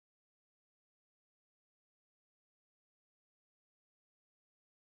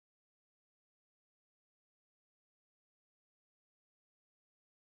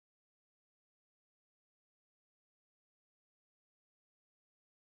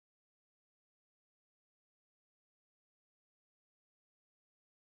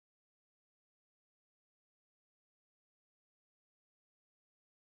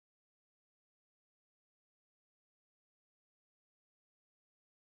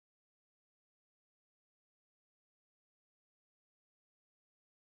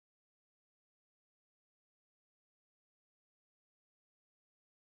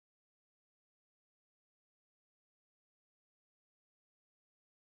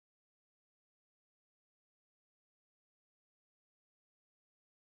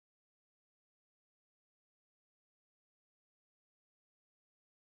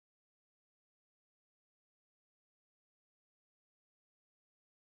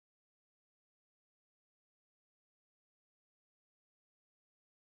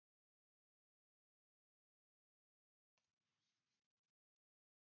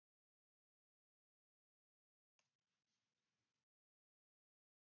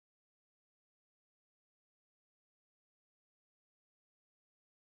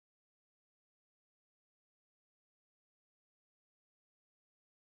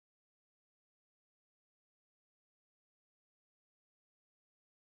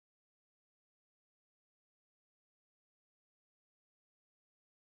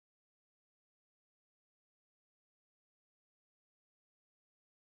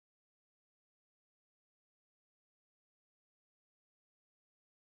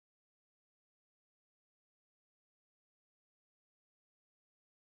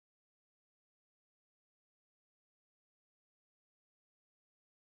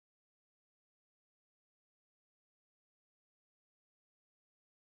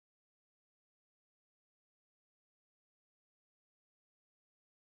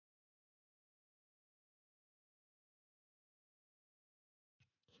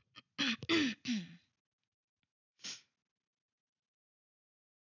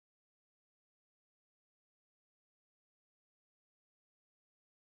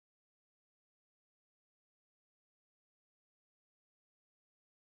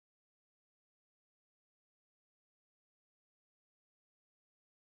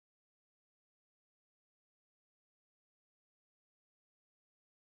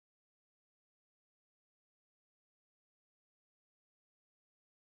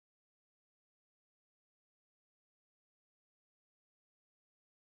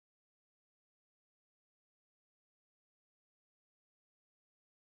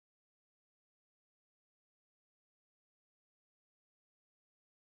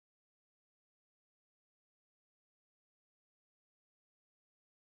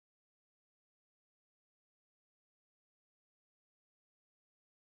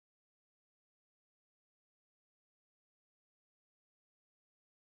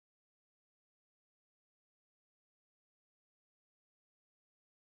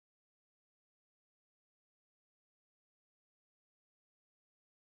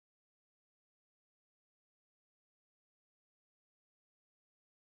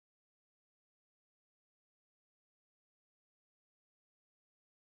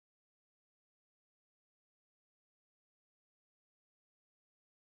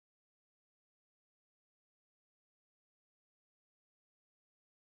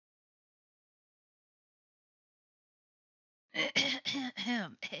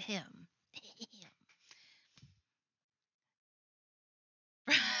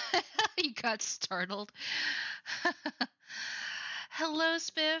You got startled. Hello,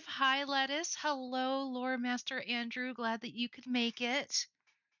 Spiff. Hi, Lettuce. Hello, Lore Master Andrew. Glad that you could make it.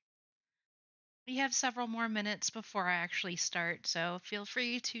 We have several more minutes before I actually start, so feel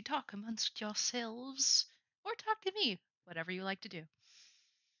free to talk amongst yourselves or talk to me, whatever you like to do.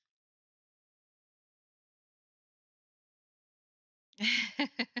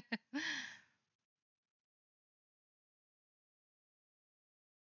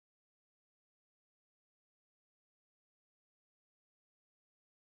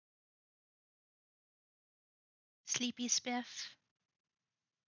 Sleepy Spiff.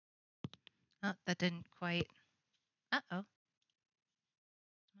 Oh, that didn't quite. Uh-oh.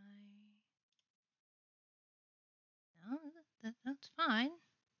 No, that's fine.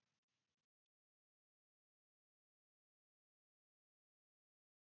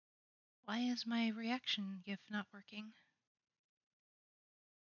 Why is my reaction GIF not working?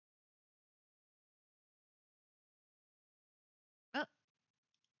 Oh.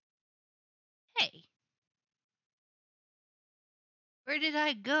 Hey. Where did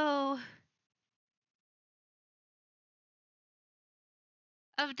I go?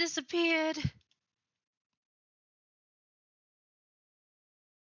 I've disappeared.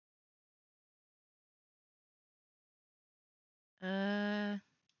 Hang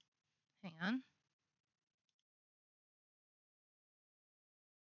on.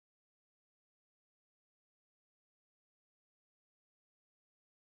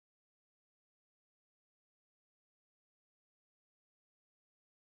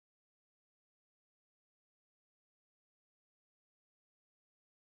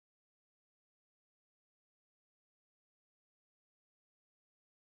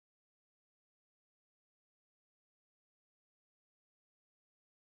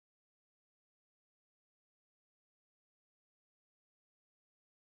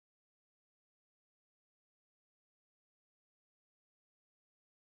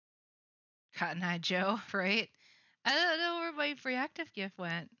 Cotton Eye Joe, right? I don't know where my reactive GIF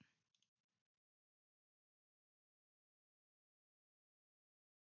went.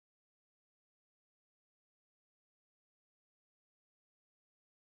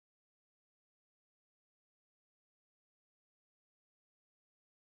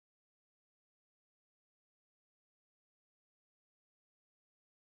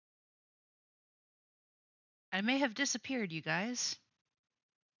 I may have disappeared, you guys.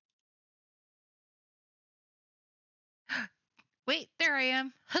 Wait, there I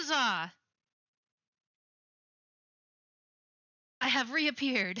am. Huzzah! I have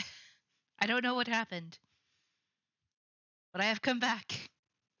reappeared. I don't know what happened, but I have come back.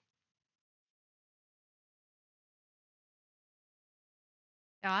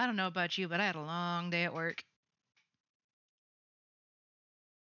 Now, I don't know about you, but I had a long day at work.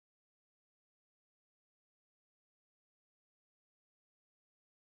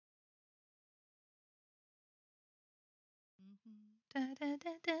 Da, da,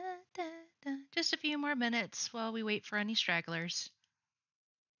 da, da, da, da. Just a few more minutes while we wait for any stragglers.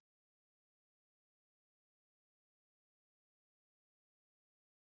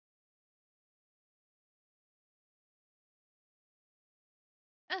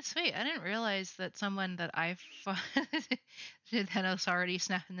 Oh, sweet. I didn't realize that someone that I did Thanos already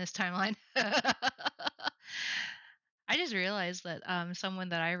snapped in this timeline. I just realized that someone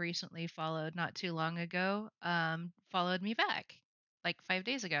that I recently followed not too long ago followed me back like 5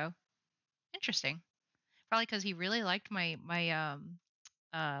 days ago. Interesting. Probably because he really liked my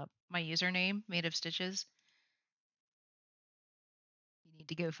username, Made of Stitches. You need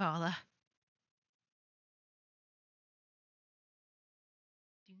to go follow.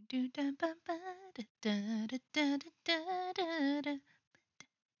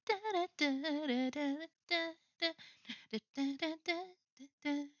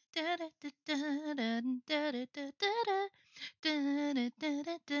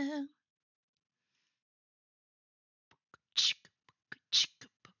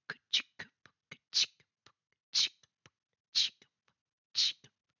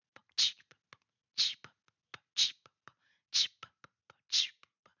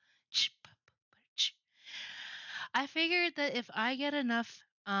 I figured that if I get enough,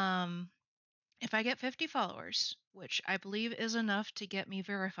 if I get 50 followers, which I believe is enough to get me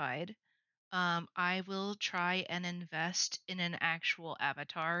verified, I will try and invest in an actual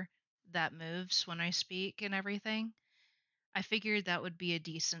avatar that moves when I speak and everything. I figured that would be a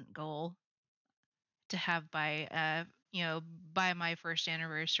decent goal to have by my first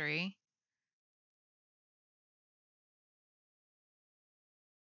anniversary.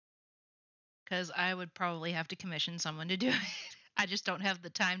 because I would probably have to commission someone to do it. I just don't have the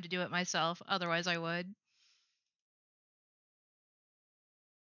time to do it myself. Otherwise, I would.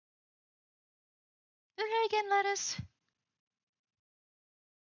 Okay, again, lettuce.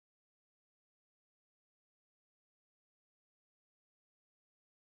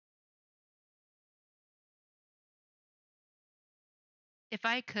 If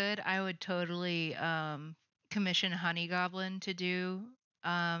I could, I would totally commission Honey Goblin to do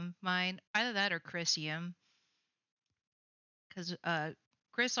mine. Either that or Chrisium, because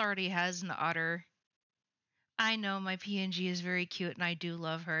Chris already has an otter. I know my PNG is very cute, and I do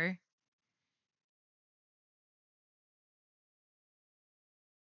love her.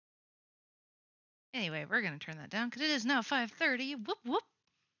 Anyway, we're gonna turn that down because it is now 5:30. Whoop whoop.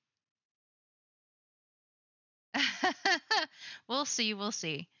 We'll see. We'll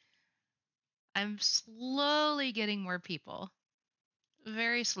see. I'm slowly getting more people,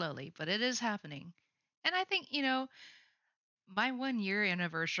 very slowly, but it is happening. And I think my 1 year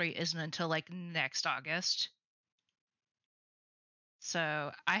anniversary isn't until like next August.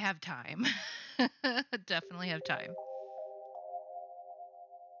 So I have time. Definitely have time.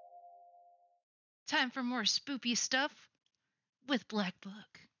 Time for more spoopy stuff with Black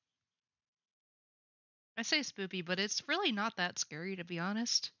Book. I say spoopy, but it's really not that scary, to be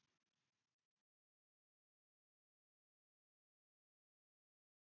honest.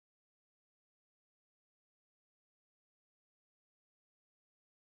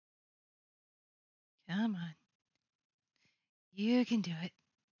 Come on. You can do it.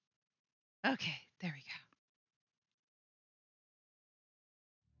 Okay, there we go.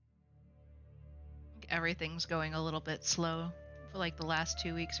 Everything's going a little bit slow for like the last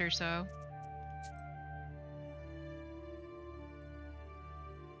 2 weeks or so.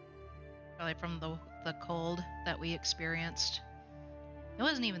 Probably from the cold that we experienced. It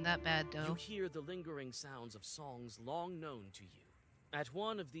wasn't even that bad though. You hear the lingering sounds of songs long known to you. At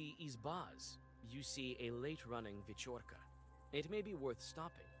one of the izbas, you see a late-running Vichorka. It may be worth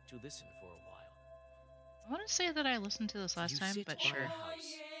stopping to listen for a while. I want to say that I listened to this last time, but sure. You sit by a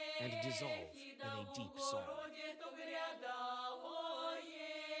house and dissolve in a deep song.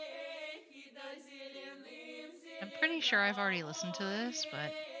 I'm pretty sure I've already listened to this,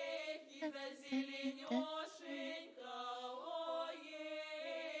 but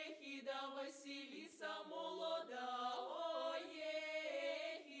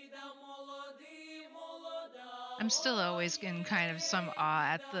I'm still always in kind of some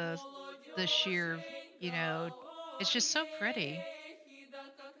awe at the sheer, it's just so pretty.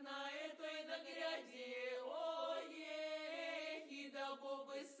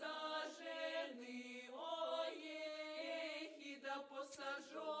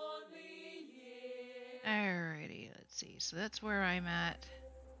 Alrighty, let's see. So that's where I'm at.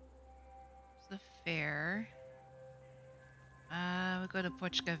 It's the fair. We go to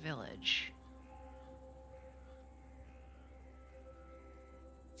Pochka Village.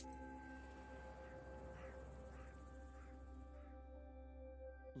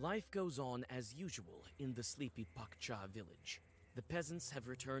 Life goes on as usual in the sleepy Pakcha village. The peasants have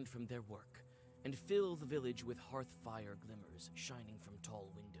returned from their work and fill the village with hearth fire glimmers shining from tall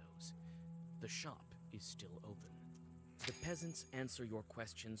windows. The shop is still open. The peasants answer your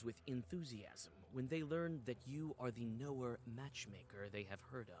questions with enthusiasm when they learn that you are the knower matchmaker they have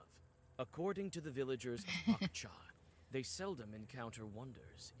heard of. According to the villagers of Pakcha, they seldom encounter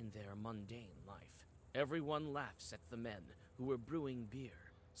wonders in their mundane life. Everyone laughs at the men who were brewing beer.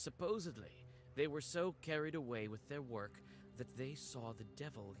 Supposedly, they were so carried away with their work that they saw the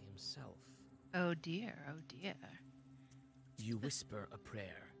devil himself. Oh dear, oh dear. You whisper a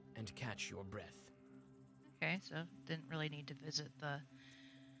prayer and catch your breath. Okay, so didn't really need to visit the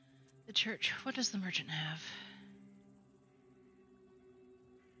church. What does the merchant have?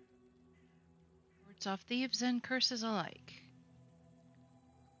 Words off thieves and curses alike.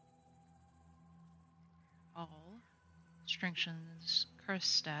 All strengthens curse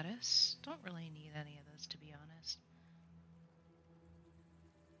status. Don't really need any of those, to be honest.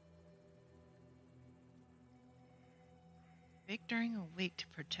 Bake during a wake to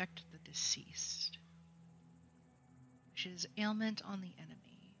protect the deceased. Which is ailment on the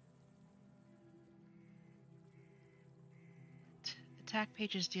enemy. Attack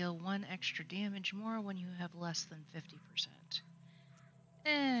pages deal 1 extra damage more when you have less than 50%.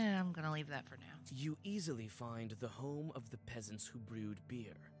 I'm gonna leave that for now. You easily find the home of the peasants who brewed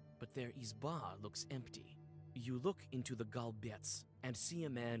beer, but their izba looks empty. You look into the galbets and see a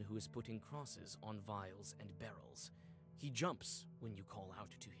man who is putting crosses on vials and barrels. He jumps when you call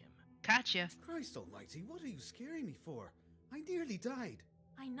out to him. Gotcha. Christ almighty, what are you scaring me for? I nearly died.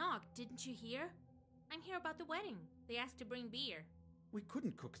 I knocked, didn't you hear? I'm here about the wedding. They asked to bring beer. We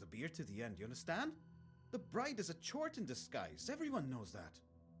couldn't cook the beer to the end, you understand? The bride is a chort in disguise, everyone knows that.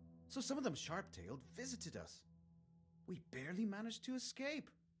 So some of them sharp-tailed visited us. We barely managed to escape.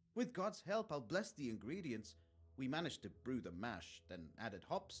 With God's help, I'll bless the ingredients. We managed to brew the mash, then added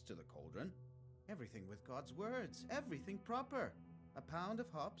hops to the cauldron. Everything with God's words, everything proper. A pound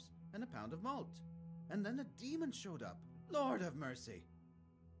of hops and a pound of malt. And then a demon showed up. Lord have mercy.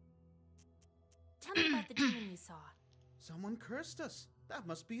 Tell me about the demon you saw. Someone cursed us. That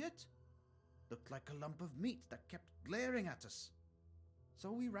must be it. Looked like a lump of meat that kept glaring at us.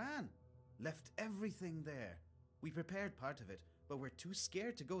 So we ran. Left everything there. We prepared part of it, but we're too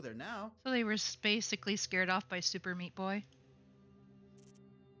scared to go there now. So they were basically scared off by Super Meat Boy.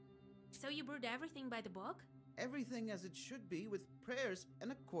 So you brewed everything by the book? Everything as it should be, with prayers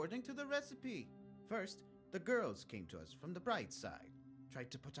and according to the recipe. First, the girls came to us from the bride's side,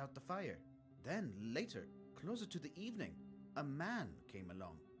 tried to put out the fire. Then, later, closer to the evening, a man came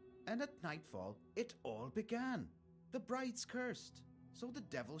along. And at nightfall, it all began. The bride's cursed, so the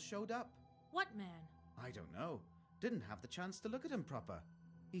devil showed up. What man? I don't know. Didn't have the chance to look at him proper.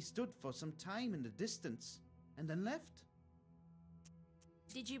 He stood for some time in the distance, and then left.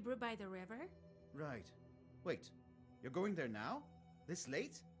 Did you brew by the river? Right. Wait, you're going there now? This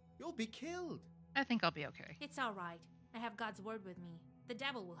late? You'll be killed. I think I'll be okay. It's all right. I have God's word with me. The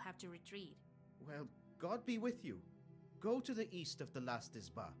devil will have to retreat. Well, God be with you. Go to the east of the last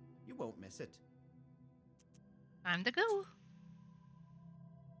Isba. You won't miss it. Time to go.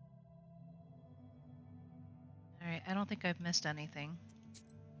 Alright, I don't think I've missed anything.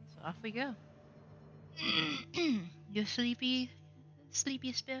 So off we go. You sleepy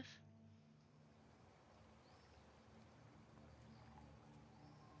spiff?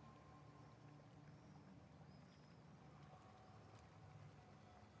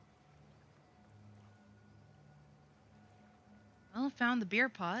 Well, found the beer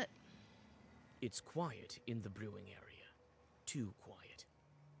pot. It's quiet in the brewing area. Too quiet.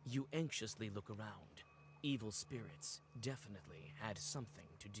 You anxiously look around. Evil spirits definitely had something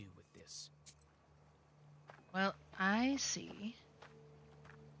to do with this. Well, I see.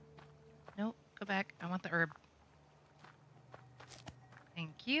 Nope, go back. I want the herb.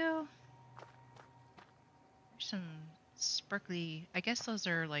 Thank you. There's some sparkly... I guess those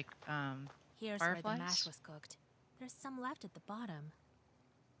are like, Here's fireflies? where the mash was cooked. There's some left at the bottom.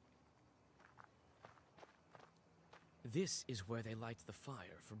 This is where they light the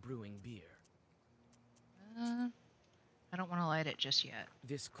fire for brewing beer. I don't want to light it just yet.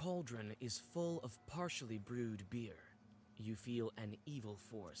 This cauldron is full of partially brewed beer. You feel an evil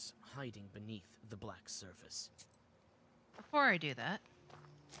force hiding beneath the black surface. Before I do that,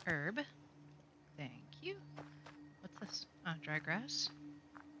 herb. Thank you. What's this? Oh, dry grass.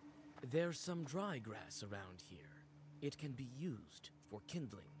 There's some dry grass around here. It can be used for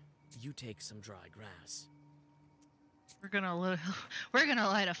kindling. You take some dry grass. We're gonna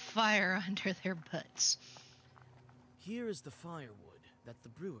light a fire under their butts. Here is the firewood that the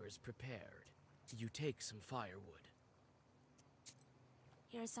brewers prepared. You take some firewood.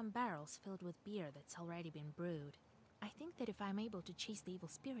 Here are some barrels filled with beer that's already been brewed. I think that if I'm able to chase the evil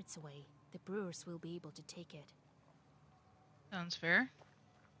spirits away, the brewers will be able to take it. Sounds fair.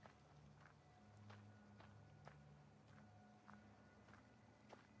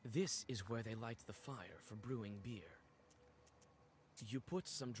 This is where they light the fire for brewing beer. You put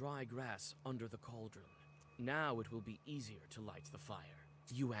some dry grass under the cauldron. Now it will be easier to light the fire.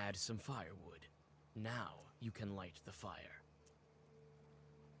 You add some firewood. Now you can light the fire.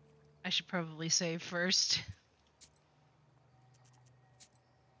 I should probably save first.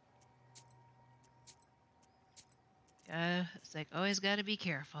 It's like, always gotta be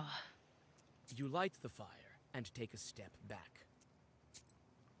careful. You light the fire and take a step back.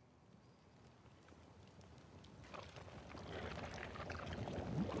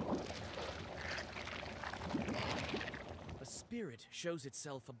 A spirit shows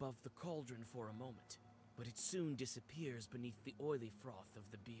itself above the cauldron for a moment, but it soon disappears beneath the oily froth of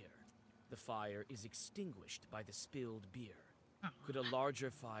the beer. The fire is extinguished by the spilled beer. Could a larger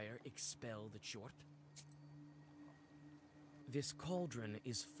fire expel the chort? This cauldron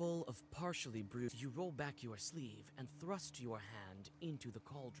is full of partially brewed. You roll back your sleeve and thrust your hand into the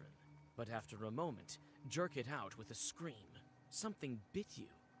cauldron. But after a moment, jerk it out with a scream. Something bit you.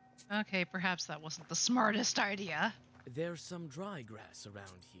 Okay, perhaps that wasn't the smartest idea. There's some dry grass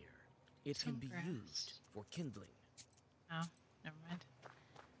around here. It Some can be grass. used for kindling. Oh, never mind.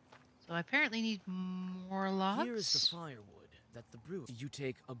 So I apparently need more logs. Here is the firewood that the brewer. You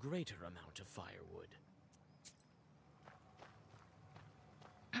take a greater amount of firewood.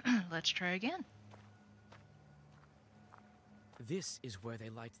 Let's try again. This is where they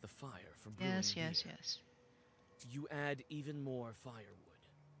light the fire for brewing Yes, beer. yes, yes. You add even more firewood.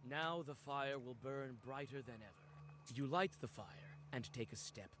 Now the fire will burn brighter than ever. You light the fire and take a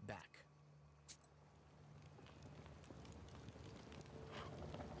step back.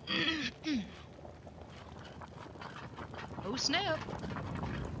 Oh snap!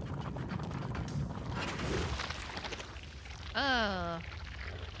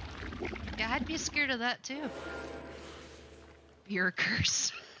 Yeah, I'd be scared of that too. Beer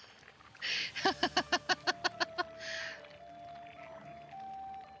curse.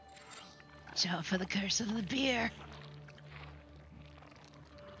 Watch out for the curse of the beer.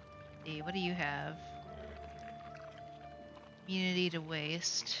 See, what do you have? Immunity to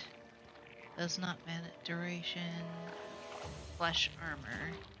waste. Does not manage duration. Flesh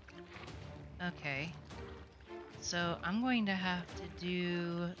armor. Okay. So I'm going to have to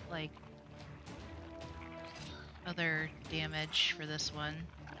do like other damage for this one.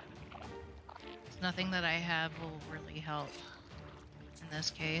 Nothing that I have will really help in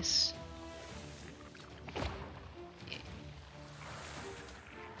this case.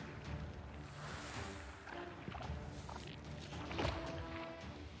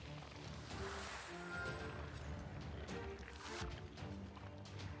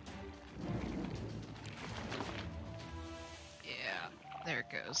 There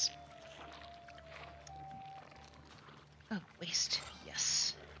it goes. Oh, waste.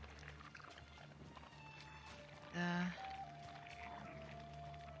 Yes.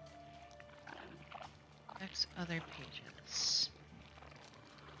 Next other pages.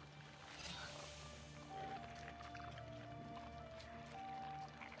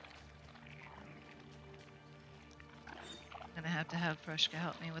 I'm gonna have to have Prushka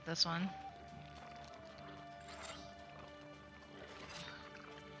help me with this one.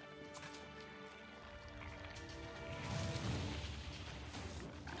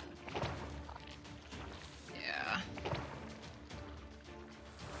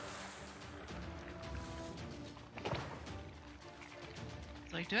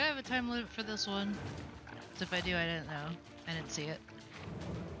 Like, do I have a time limit for this one? So if I do, I didn't know. I didn't see it.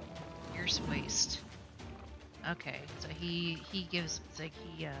 Here's waste. Okay, so he gives, it's like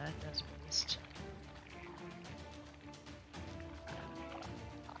he does waste.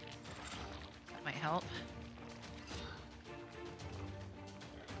 That might help.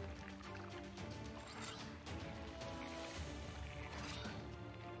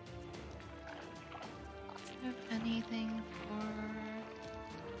 Do you have anything for...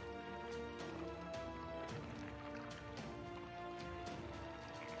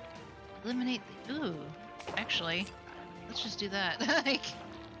 Eliminate the... Ooh. Actually, let's just do that. Like...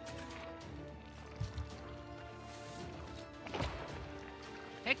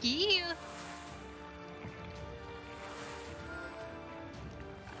 Heck yeah!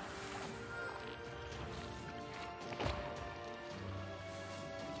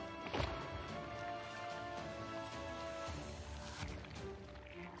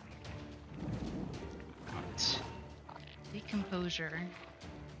 Decomposure.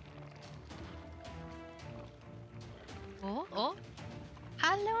 Oh, oh.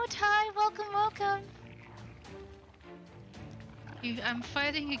 Hello, Ty. Welcome, welcome. I'm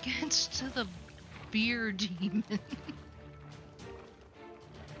fighting against the beer demon.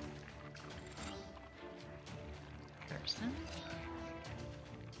 Person.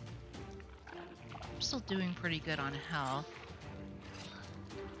 I'm still doing pretty good on health.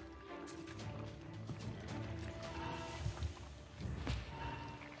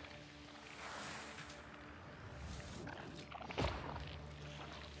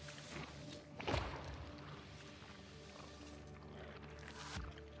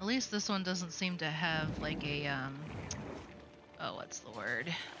 At least this one doesn't seem to have like a oh, what's the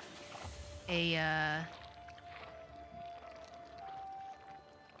word? A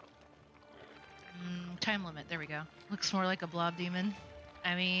time limit. There we go. Looks more like a blob demon.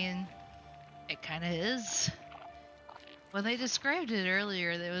 I mean, it kind of is. When they described it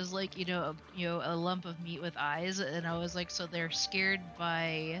earlier, it was like, a lump of meat with eyes, and I was like, so they're scared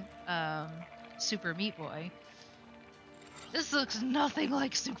by Super Meat Boy. This looks nothing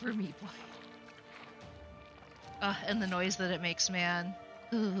like Super Meat Boy. And the noise that it makes, man.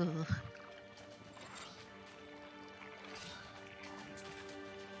 Ugh.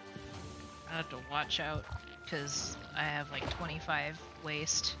 I have to watch out, because I have like 25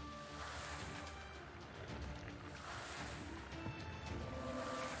 waste.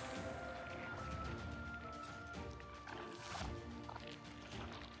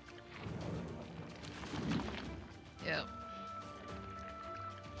 Yep.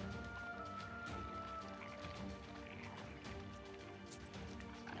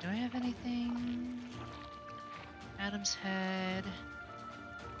 Do I have anything? Adam's head.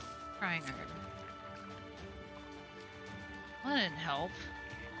 Crying Earth. Well, that didn't help.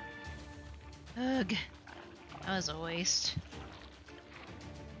 Ugh. That was a waste.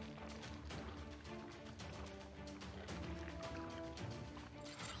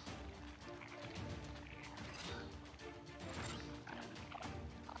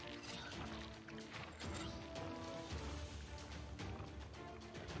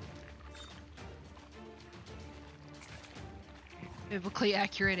 Biblically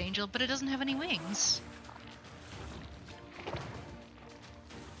accurate angel, but it doesn't have any wings.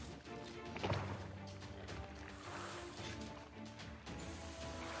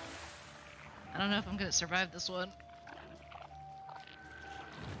 I don't know if I'm gonna survive this one.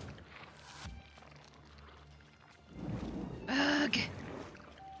 Ugh!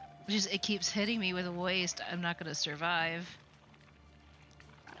 It keeps hitting me with a waste. I'm not gonna survive.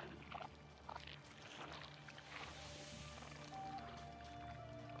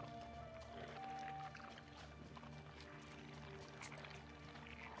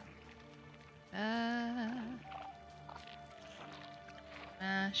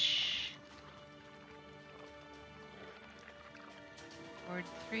 Mash. Board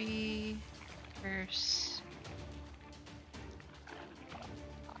 3. Curse.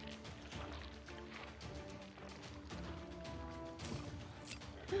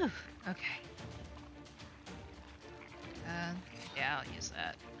 Whew, okay. Yeah, I'll use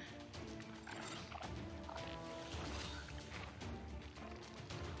that.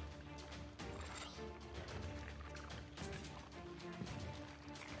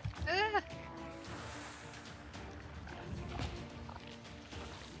 Ah!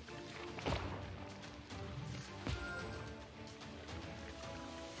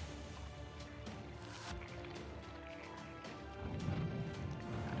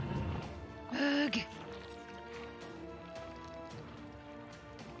 Ugh!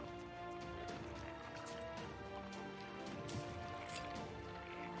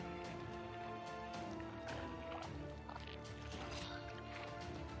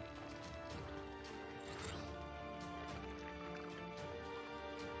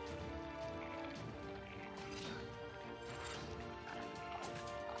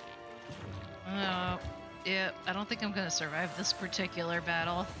 Oh, yeah, I don't think I'm gonna survive this particular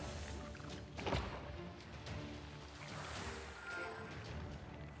battle.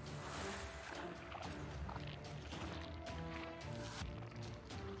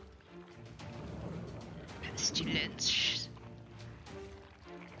 Pestilence.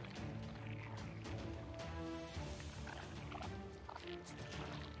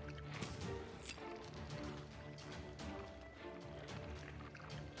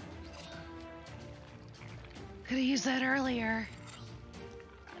 Could have used that earlier.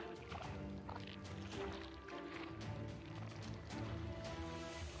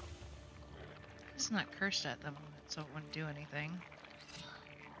 It's not cursed at the moment, so it wouldn't do anything.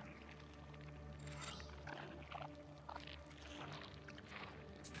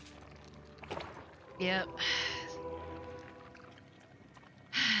 Yep.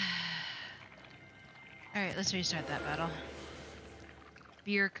 Alright, let's restart that battle.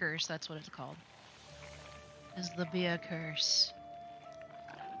 Beer curse, that's what it's called. Is the beer curse.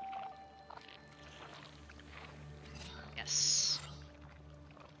 Yes.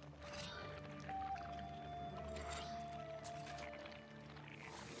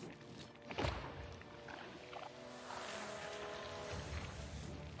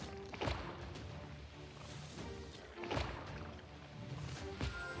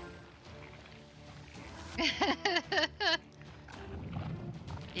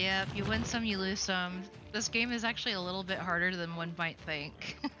 Yeah, you win some, you lose some. This game is actually a little bit harder than one might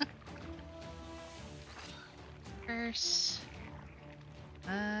think. Curse.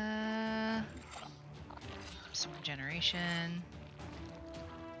 Some regeneration.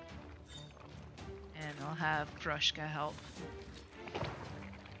 And I'll have Kroshka help.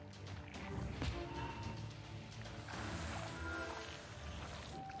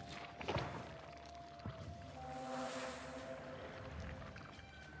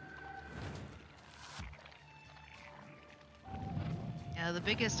 The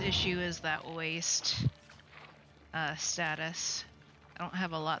biggest issue is that waste status. I don't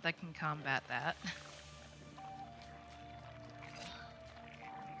have a lot that can combat that.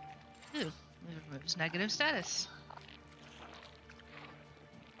 Ooh, it removes negative status.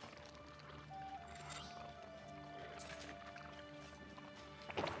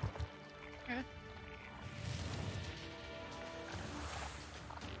 Okay.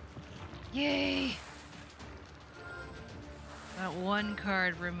 Yay! That one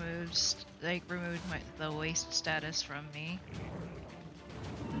card removed the waste status from me.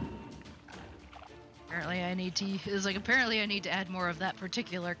 Apparently I need to add more of that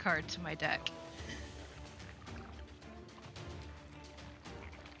particular card to my deck.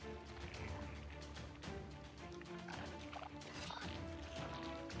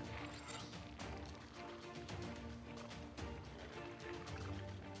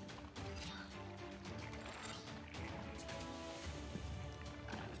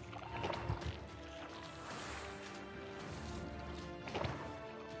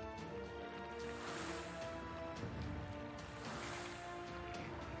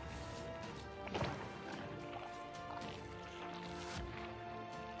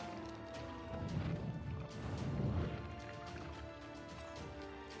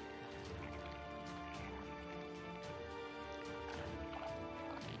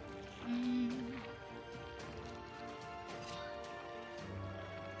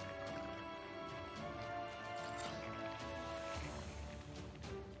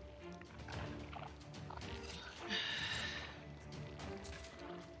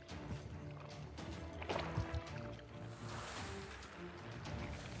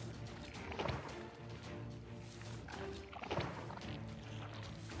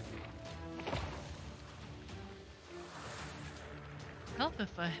 Help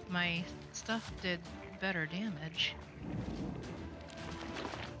if my stuff did better damage.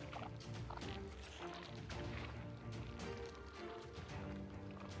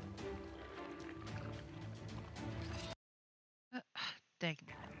 Dang it.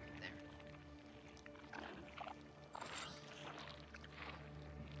 There.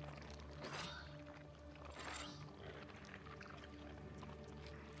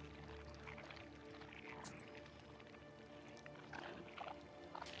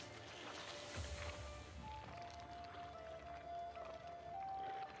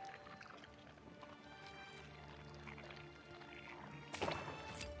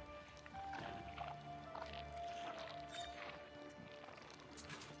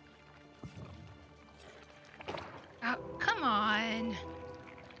 Oh, come on.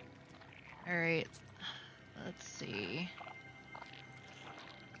 Alright. Let's see.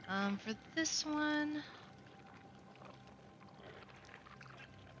 For this one...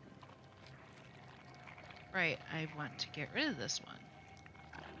 Right, I want to get rid of this one.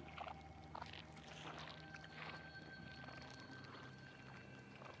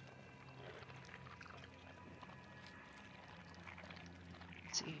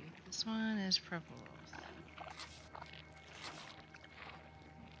 Let's see, this one is purple.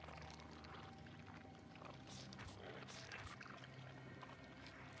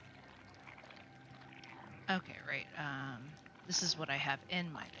 Okay, right. This is what I have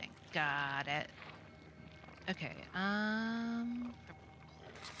in my thing. Got it. Okay,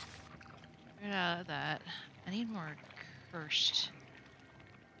 get out of that. I need more cursed.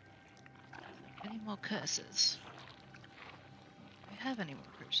 I need more curses. Do I have any more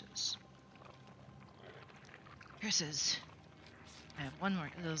curses? Curses. I have one more.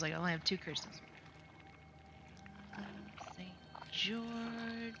 It was like I only have 2 curses. St.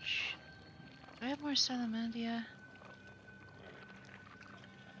 George. Do I have more Salamandia?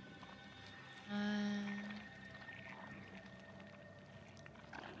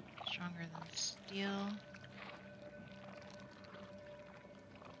 Stronger than steel.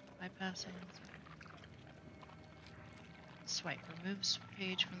 Bypassing. Swipe removes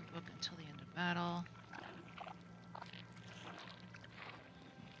page from the book until the end of battle.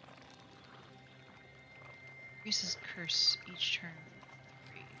 Increases curse each turn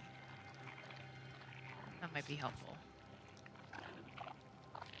for 3. That might be helpful.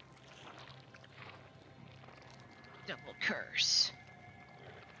 Double curse.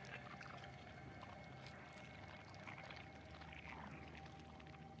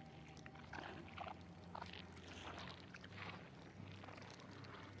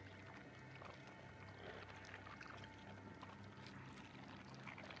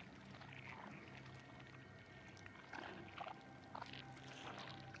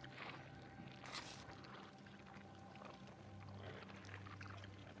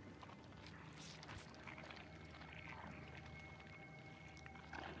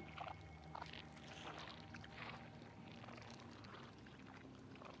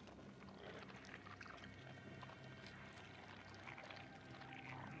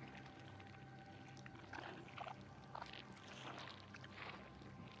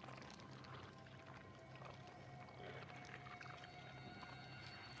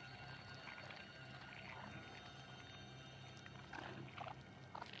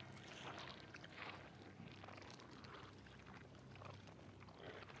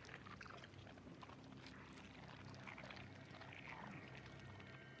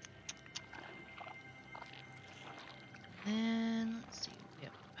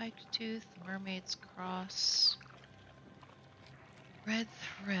 Piked Tooth, Mermaid's Cross, Red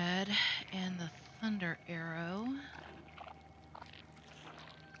Thread, and the Thunder Arrow.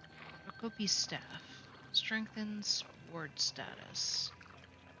 Okopi Staff strengthens ward status.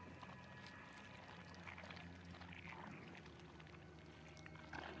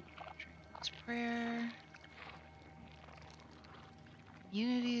 Dragon's Prayer.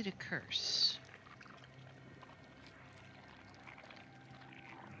 Immunity to Curse.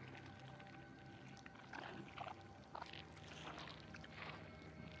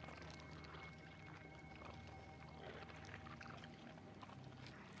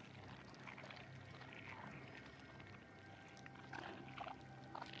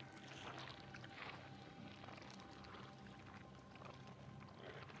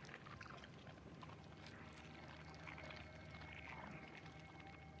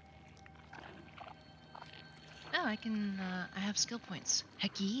 Oh, I have skill points.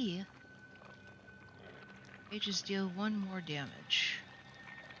 Heck yeah. Mages deal 1 more damage.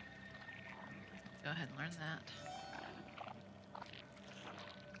 Go ahead and learn that.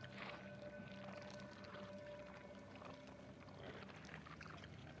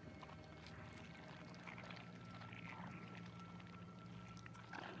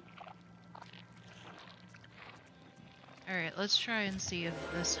 Alright, let's try and see if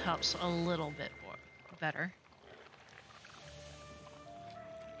this helps a little bit more better.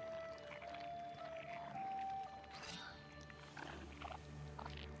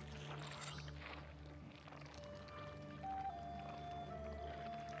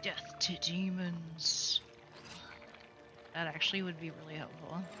 Death to demons. That actually would be really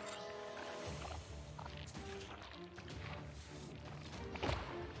helpful.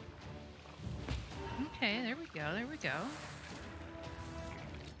 Okay, there we go, there we go.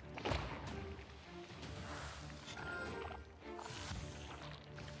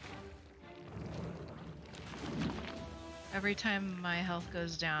 Every time my health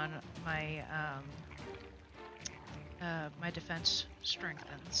goes down, my my defense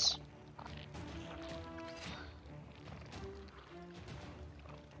strengthens.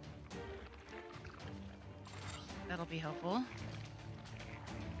 That'll be helpful.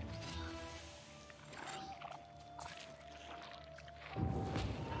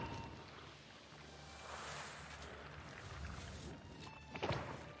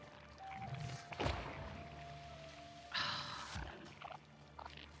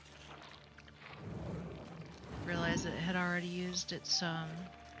 Realized it had already used its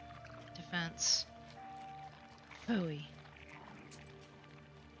defense. Phooey.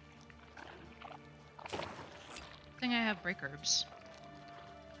 I think I have break herbs.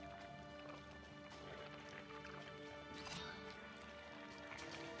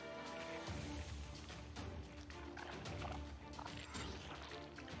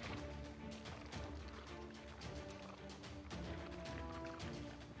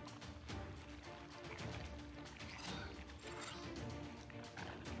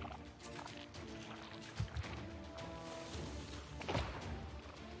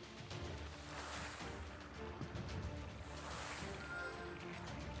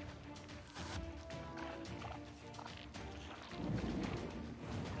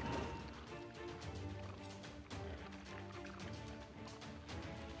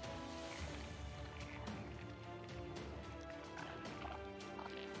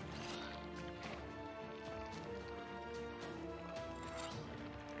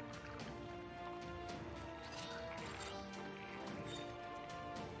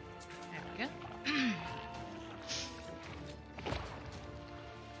 There we go.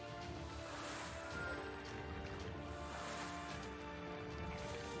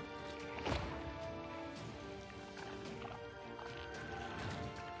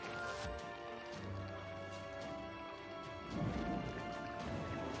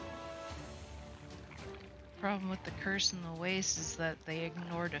 Problem with the curse and the waste is that they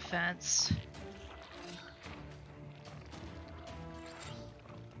ignore defense.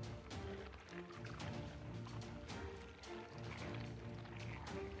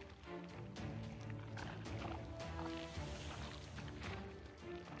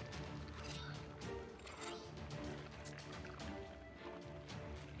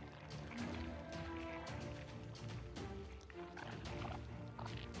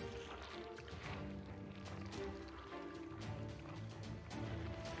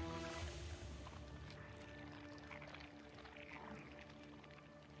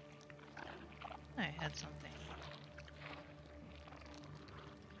 I had something.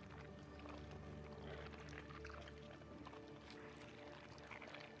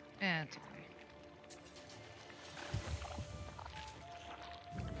 It's okay.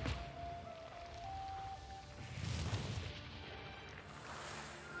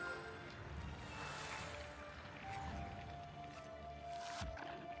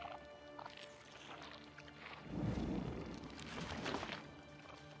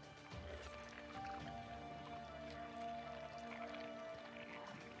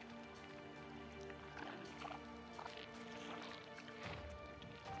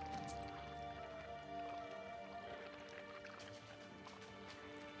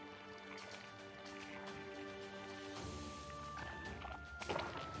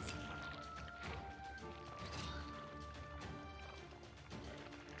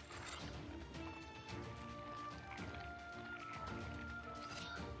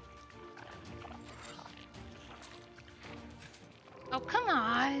 Oh, come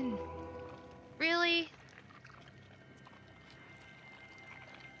on! Really?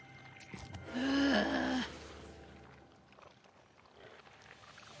 Ugh.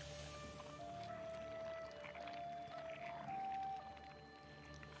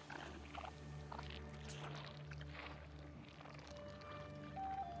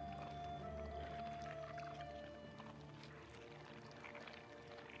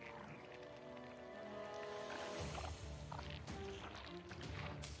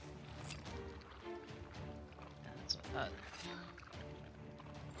 That's what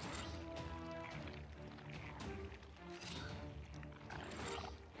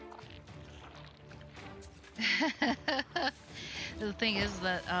The thing is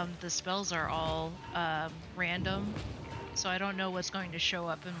that the spells are all random, so I don't know what's going to show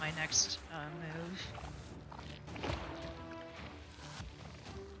up in my next move.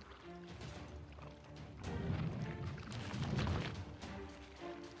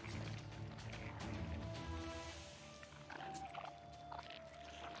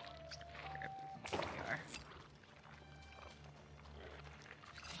 There we are.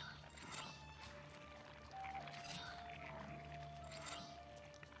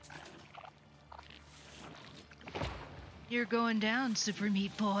 You're going down, Super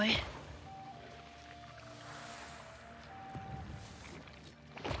Meat Boy.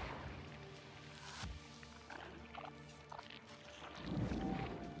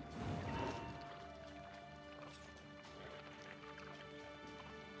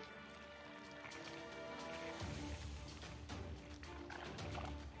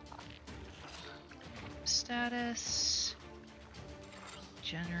 Status.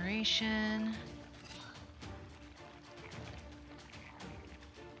 Generation.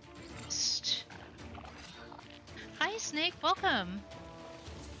 Hi, Snake. Welcome.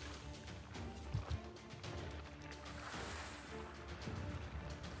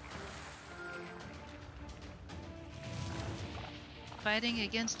 Fighting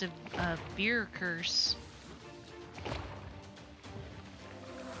against a beer curse.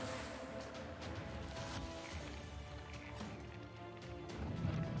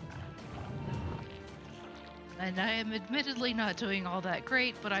 And I am admittedly not doing all that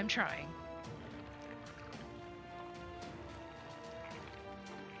great, but I'm trying.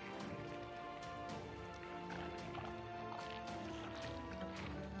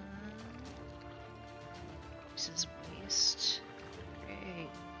 This is waste. Great.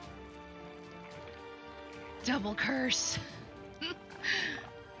 Double curse.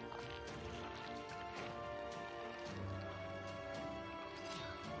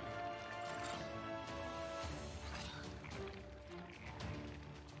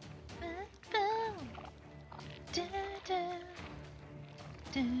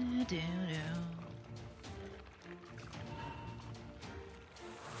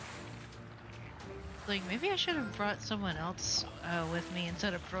 Like, maybe I should have brought someone else with me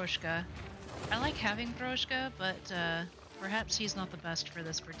instead of Proshka. I like having Proshka, but perhaps he's not the best for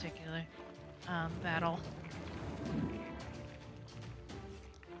this particular battle.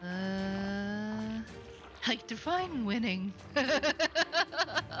 I define winning.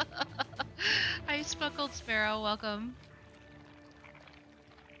 Hi, Speckled Sparrow, welcome.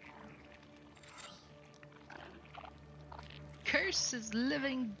 Curse is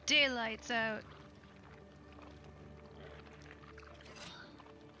living daylights out.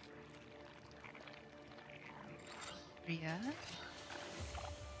 Yeah.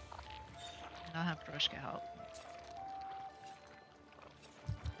 I'll have Proshka help.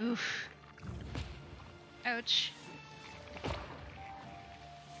 Oof. Ouch.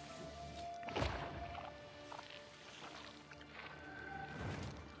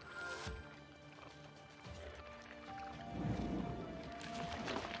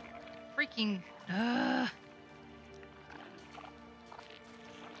 Freaking.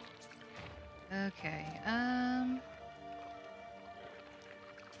 Okay.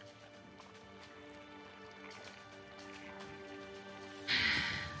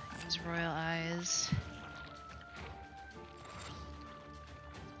 These royal eyes.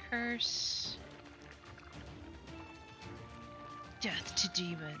 Curse. Death to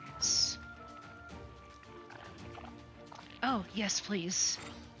demons. Oh, yes, please.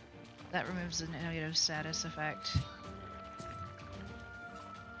 That removes the negative status effect.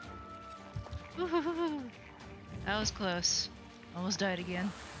 Woohoo! That was close. Almost died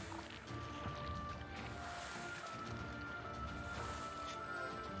again.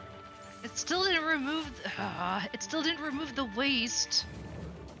 It still didn't remove. It still didn't remove the waste.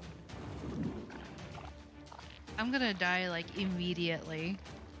 I'm gonna die like immediately.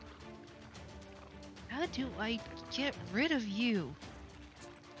 How do I get rid of you?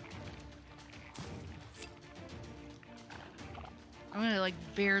 I'm gonna like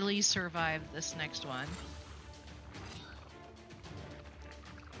barely survive this next one.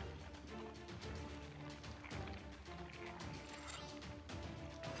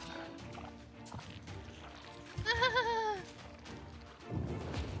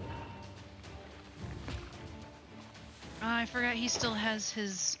 I forgot he still has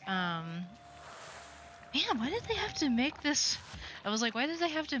his Man, why did they have to make this? I was like, why did they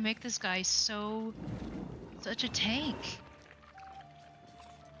have to make this guy such a tank?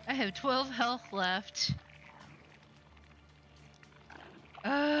 I have 12 health left.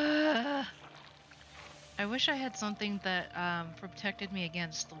 I wish I had something that protected me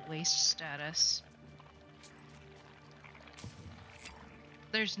against the waste status.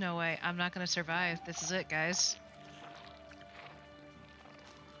 There's no way. I'm not gonna survive. This is it, guys.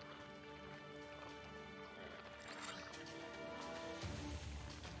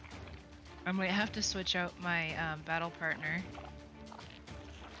 I might have to switch out my battle partner.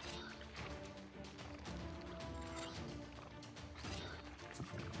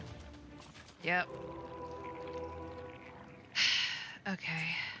 Yep.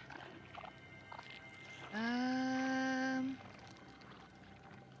 Okay.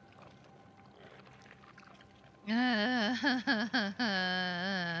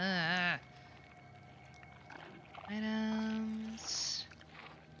 Items.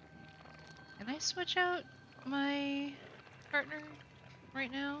 Can I switch out my partner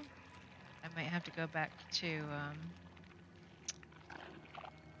right now? I might have to go back to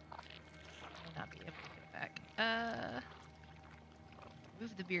will not be able to go back.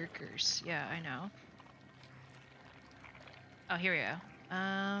 Move the beer curse. Yeah, I know. Oh, here we go.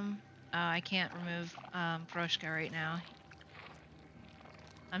 Oh, I can't remove Broshka right now.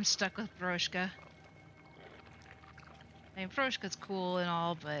 I'm stuck with Broshka. I mean, Broshka's cool and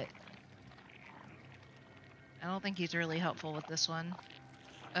all, but I don't think he's really helpful with this one.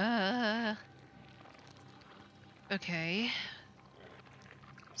 Okay.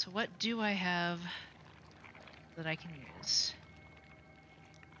 So what do I have that I can use?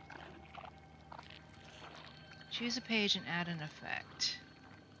 Choose a page and add an effect.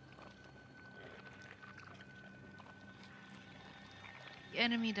 The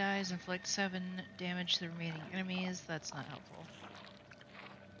enemy dies, inflict 7 damage to the remaining enemies. That's not helpful.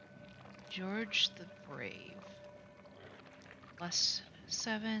 George the Brave. Plus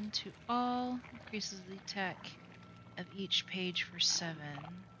 7 to all. Increases the attack of each page for 7.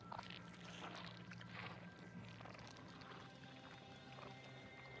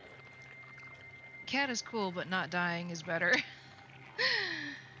 Cat is cool, but not dying is better.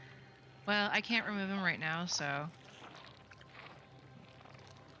 Well, I can't remove him right now, so...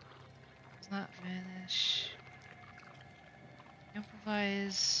 It's not vanish.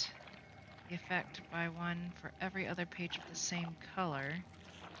 Improvise the effect by 1 for every other page of the same color.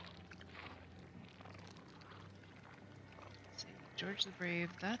 Let's see. George the Brave,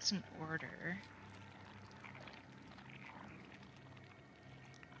 that's an order.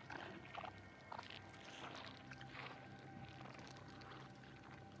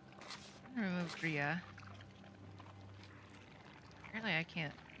 I'm gonna remove Gria. Apparently I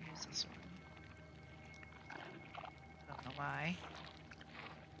can't use this one. I don't know why.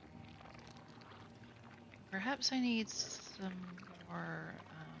 Perhaps I need some more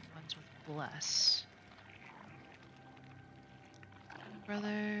ones with Bless.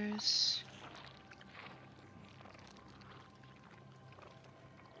 Brothers.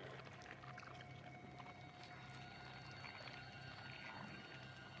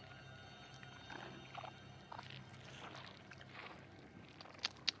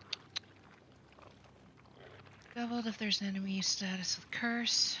 Doubled if there's an enemy status with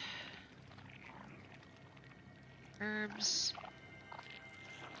curse. Herbs.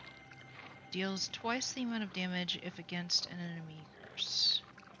 Deals twice the amount of damage if against an enemy curse.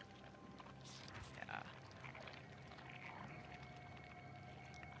 Yeah.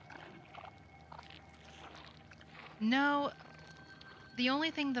 No, the only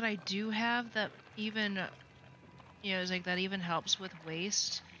thing that I do have that even, is like that even helps with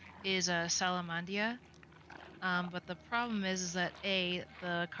waste is Salamandia. But the problem is that A,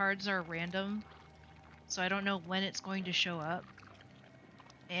 the cards are random, so I don't know when it's going to show up.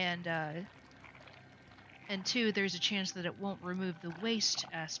 And 2, there's a chance that it won't remove the waste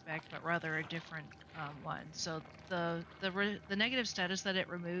aspect, but rather a different one. So the negative status that it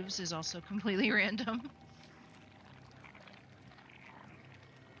removes is also completely random.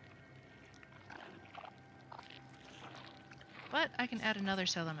 But I can add another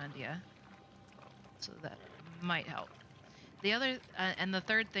Salamandia. so that might help. The other and the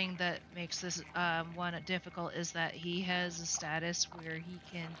third thing that makes this one difficult is that he has a status where he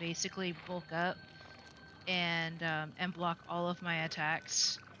can basically bulk up and block all of my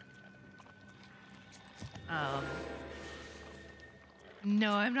attacks.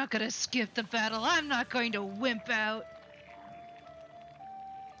 No, I'm not gonna skip the battle. I'm not going to wimp out.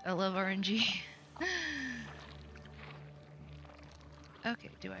 I love RNG. Okay,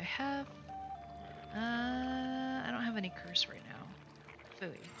 do I have... I don't have any curse right now.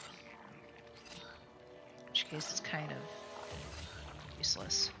 Phooey. In which case it's kind of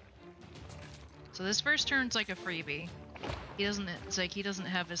useless. So this first turn's like a freebie. It's like he doesn't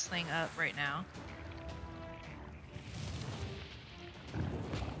have his thing up right now.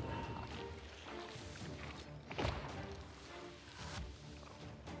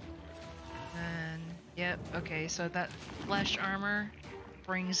 And yep, okay, so that flesh armor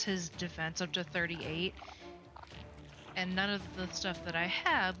brings his defense up to 38. And none of the stuff that I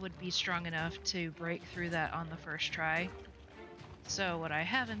have would be strong enough to break through that on the first try. So what I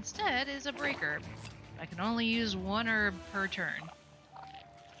have instead is a break herb. I can only use one herb per turn. Let's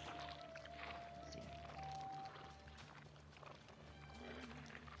see.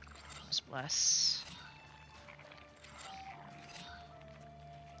 Just bless.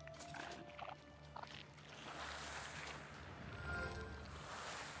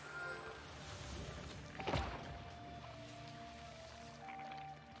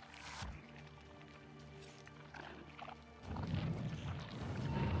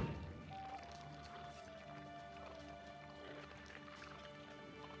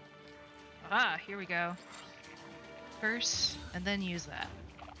 Ah, here we go. Curse, and then use that.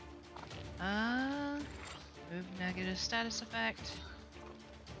 Move negative status effect.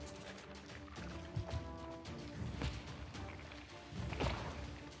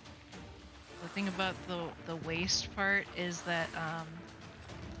 The thing about the waste part is that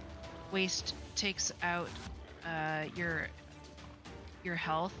waste takes out your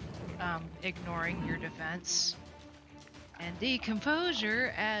health, ignoring your defense. And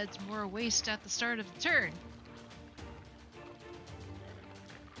Decomposure adds more waste at the start of the turn.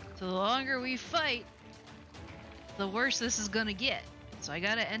 So the longer we fight, the worse this is gonna get. So I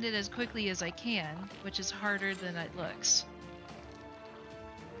gotta end it as quickly as I can, which is harder than it looks.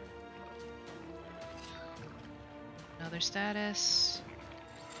 Another status.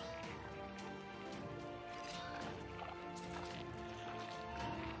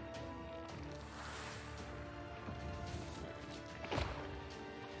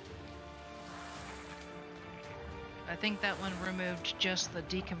 I think that one removed just the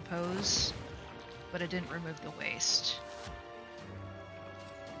decompose, but it didn't remove the waste.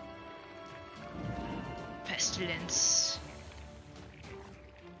 Pestilence.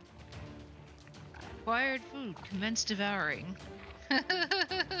 Acquired food. Commence devouring.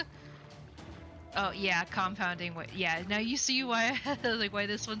 Oh yeah, compounding. Yeah, now you see why like why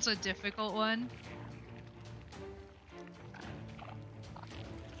this one's a difficult one.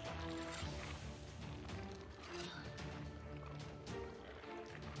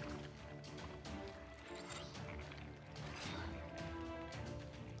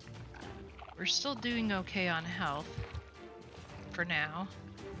 We're still doing okay on health for now.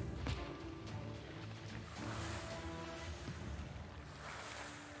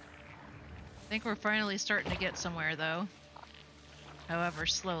 I think we're finally starting to get somewhere though. However,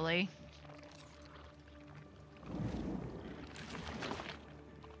 slowly.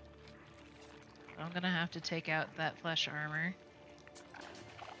 I'm gonna have to take out that flesh armor.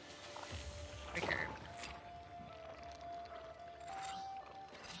 Trigger.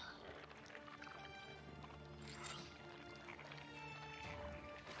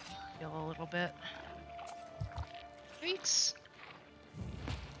 Heal a little bit. Weeks.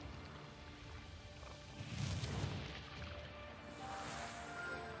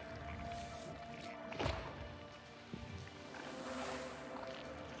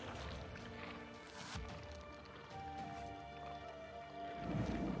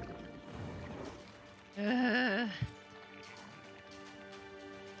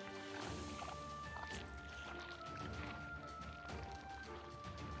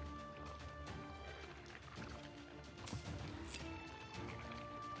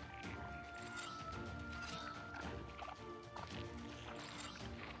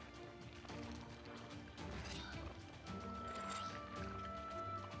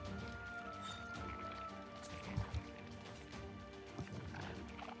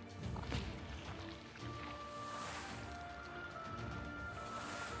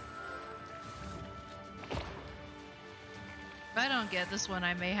 If I don't get this one,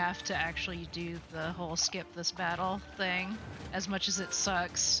 I may have to actually do the whole skip this battle thing, as much as it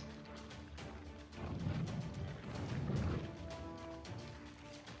sucks.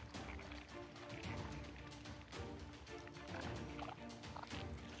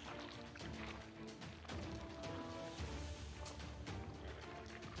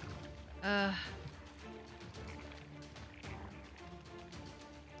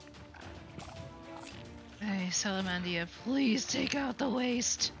 Hey, Salamandia, please take out the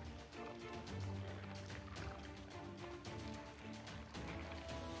waste.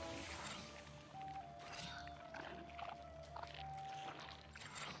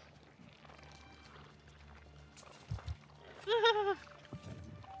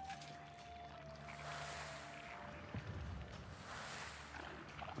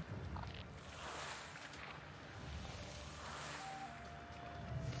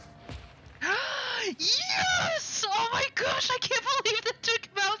 Yes! Oh my gosh, I can't believe that took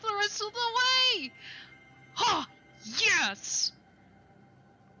him out the rest of the way! Oh, yes!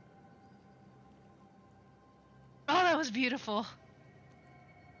 Oh, that was beautiful.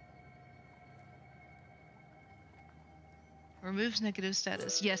 Removes negative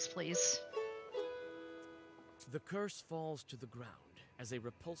status. Yes, please. The curse falls to the ground as a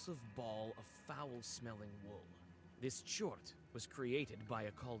repulsive ball of foul-smelling wool. This chort was created by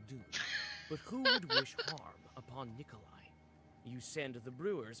a Khaldun, but who would wish harm upon Nikolai? You send the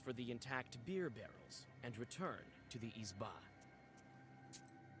brewers for the intact beer barrels and return to the Izba.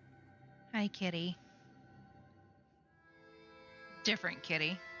 Hi, kitty. Different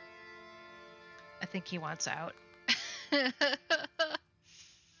kitty. I think he wants out. Hang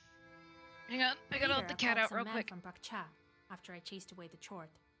on, I gotta let the cat out real quick. From Brakcha after I chased away the chort.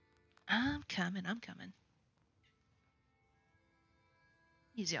 I'm coming.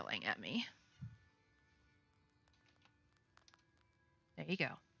 He's yelling at me. There you go.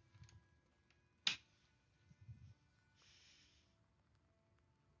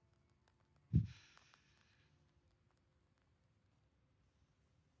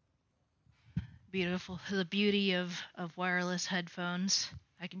 Beautiful. The beauty of wireless headphones.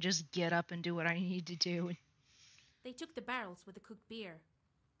 I can just get up and do what I need to do. They took the barrels with the cooked beer.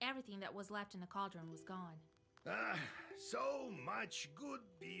 Everything that was left in the cauldron was gone. So much good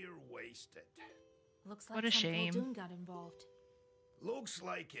beer wasted. Looks What like a some shame. Khaldun got involved. Looks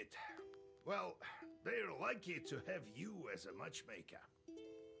like it. Well, they're lucky to have you as a matchmaker.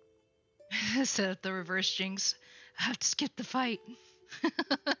 Set up the reverse jinx. I have to skip the fight.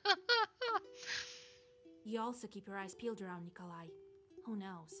 You also keep your eyes peeled around Nikolai. Who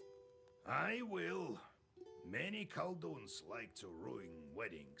knows? I will. Many Khalduns like to ruin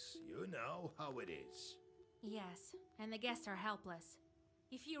weddings. You know how it is. Yes, and the guests are helpless.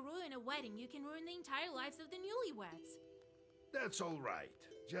 If you ruin a wedding, you can ruin the entire lives of the newlyweds. That's all right.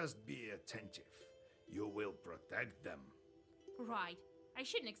 Just be attentive. You will protect them. Right. I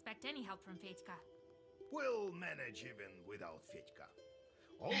shouldn't expect any help from Fetka. We'll manage even without Fetka.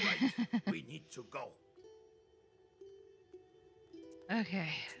 All right, we need to go. Okay.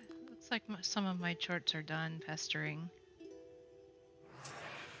 Looks like some of my chorts are done pestering.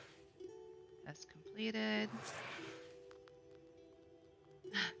 That's completed.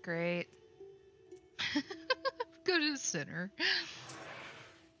 Great. Go to the center.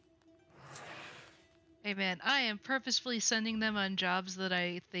 Hey man, I am purposefully sending them on jobs that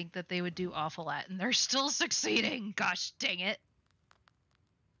I think that they would do awful at, and they're still succeeding. Gosh dang it.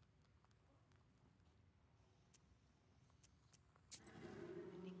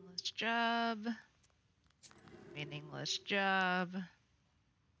 Meaningless job. Meaningless job.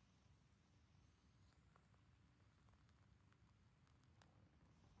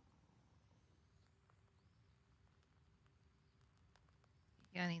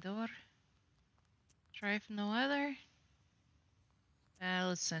 Ganidor. Try from no other.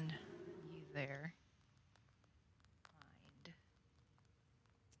 Let's send you there. Mind.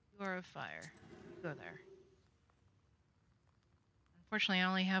 You are a fire. You go there. Unfortunately, I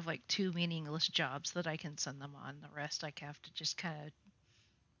only have like 2 meaningless jobs that I can send them on. The rest I have to just kind of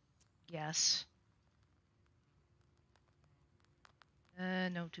guess.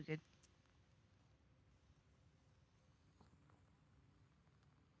 No, too good.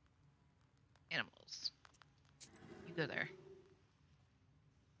 Animals. You go there.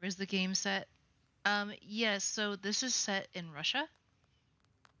 Where's the game set? Yes, so this is set in Russia.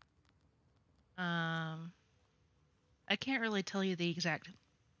 I can't really tell you the exact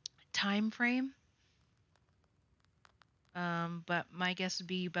time frame. But my guess would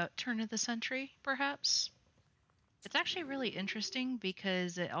be about turn of the century, perhaps. It's actually really interesting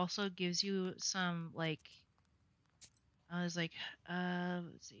because it also gives you some, like, I was like,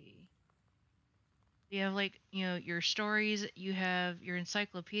 let's see. You have like, your stories, you have your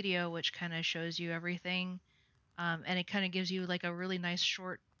encyclopedia, which kind of shows you everything. And it kind of gives you like a really nice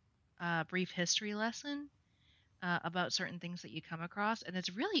short, brief history lesson about certain things that you come across. And it's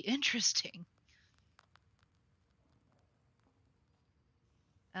really interesting.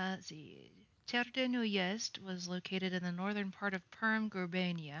 Let's see. Terdenoyest was located in the northern part of Perm,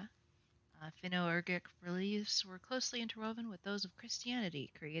 Gurbania. Finno-Ugric reliefs were closely interwoven with those of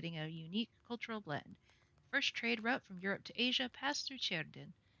Christianity, creating a unique cultural blend. The first trade route from Europe to Asia passed through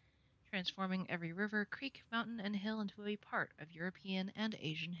Cerdan, transforming every river, creek, mountain, and hill into a part of European and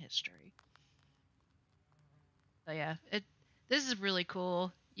Asian history. So yeah, this is really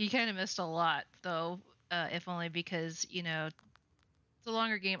cool. You kind of missed a lot, though, if only because, it's a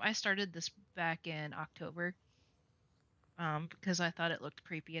longer game. I started this back in October, because I thought it looked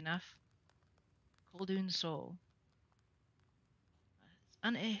creepy enough. Koldun Soul.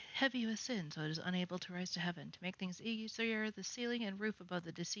 Heavy with sin, so it is unable to rise to heaven. To make things easier, the ceiling and roof above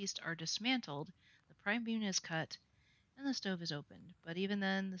the deceased are dismantled, the prime beam is cut, and the stove is opened. But even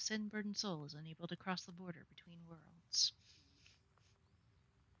then, the sin-burdened soul is unable to cross the border between worlds.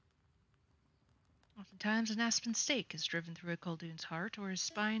 Oftentimes, an aspen stake is driven through a Koldun's heart, or his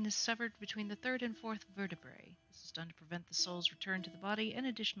spine is severed between the third and fourth vertebrae. This is done to prevent the soul's return to the body and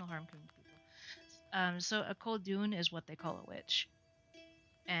additional harm coming to people. So a Koldun is what they call a witch,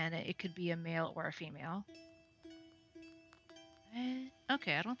 and it could be a male or a female.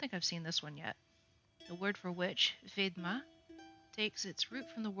 Okay, I don't think I've seen this one yet. The word for witch, Vedma, takes its root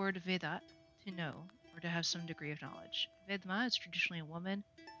from the word Vedat, to know, or to have some degree of knowledge. Vedma is traditionally a woman,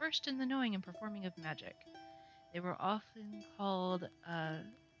 versed in the knowing and performing of magic. They were often called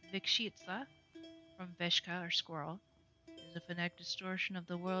Vikshitsa, from Veshka or squirrel. It is a phonetic distortion of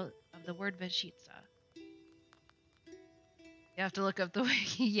the word Veshitsa. You have to look up the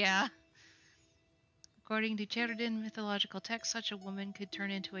wiki, yeah. According to Cerdan mythological texts, such a woman could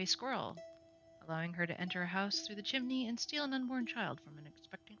turn into a squirrel, allowing her to enter a house through the chimney and steal an unborn child from an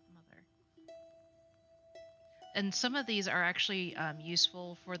expectant mother. And some of these are actually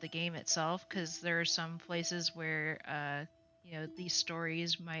useful for the game itself, because there are some places where these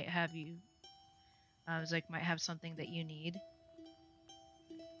stories might have you might have something that you need.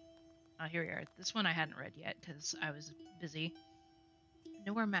 Oh, here we are. This one I hadn't read yet because I was busy.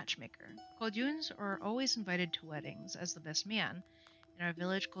 Nowhere matchmaker. Kolduns are always invited to weddings as the best man. In our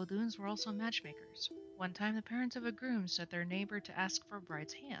village, Kolduns were also matchmakers. One time, the parents of a groom sent their neighbor to ask for a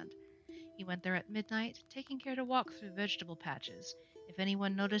bride's hand. He went there at midnight, taking care to walk through vegetable patches. If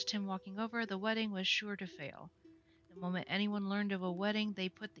anyone noticed him walking over, the wedding was sure to fail. The moment anyone learned of a wedding, they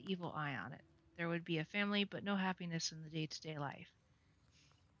put the evil eye on it. There would be a family, but no happiness in the day-to-day life.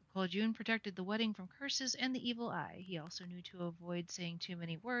 Koljun protected the wedding from curses and the evil eye. He also knew to avoid saying too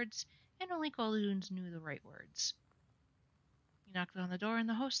many words, and only Kolduns knew the right words. He knocked on the door, and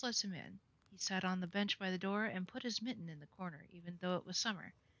the host let him in. He sat on the bench by the door and put his mitten in the corner, even though it was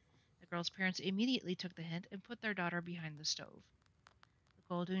summer. The girl's parents immediately took the hint and put their daughter behind the stove.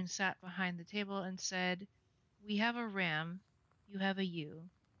 The Koldun sat behind the table and said, "We have a ram, you have a ewe.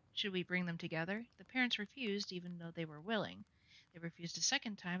 Should we bring them together?" The parents refused, even though they were willing. They refused a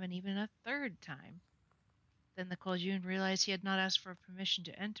second time and even a third time. Then the Koljun realized he had not asked for permission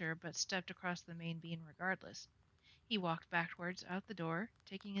to enter, but stepped across the main beam regardless. He walked backwards out the door,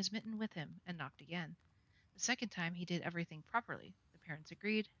 taking his mitten with him, and knocked again. The second time he did everything properly. The parents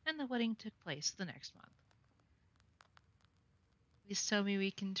agreed, and the wedding took place the next month. Please tell me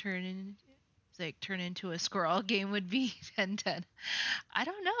we can turn into a squirrel. Game would be 10-10. I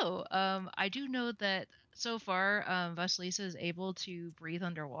don't know. I do know that so far, Vasilisa is able to breathe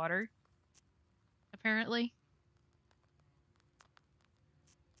underwater, apparently.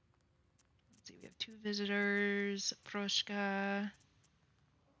 Let's see, we have 2 visitors. Proshka.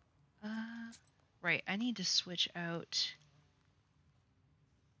 Right, I need to switch out.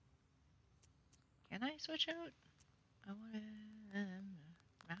 Can I switch out? I want to...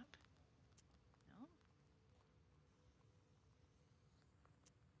 map? No?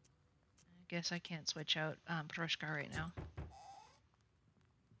 I guess I can't switch out Proshka right now.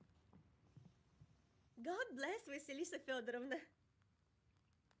 God bless Vasilisa Fyodorovna.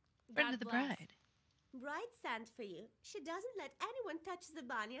 Friend of the bride. Bride sent for you. She doesn't let anyone touch the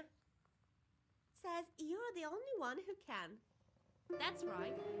banya. Says you're the only one who can. That's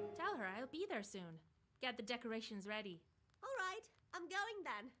right. Tell her I'll be there soon. Get the decorations ready. All right, I'm going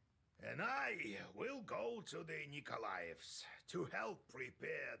then. And I will go to the Nikolaevs to help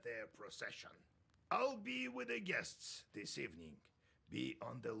prepare their procession. I'll be with the guests this evening. Be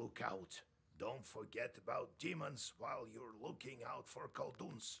on the lookout. don't forget about demons while you're looking out for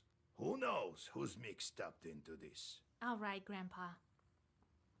Khaldun's. Who knows who's mixed up into this? All right, Grandpa.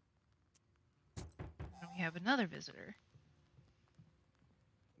 And we have another visitor.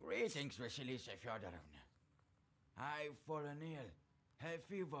 Greetings, Vasilisa Fyodorovna. I've fallen ill, have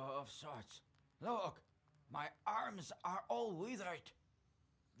fever of sorts. Look, my arms are all withered.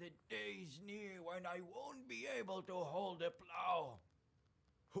 The day's near when I won't be able to hold a plow.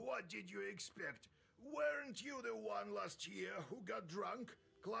 What did you expect? Weren't you the one last year who got drunk,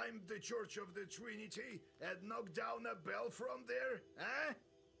 climbed the Church of the Trinity, and knocked down a bell from there,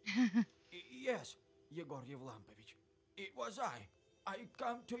 eh? Yes, Yegor Yevlampovich. It was I. I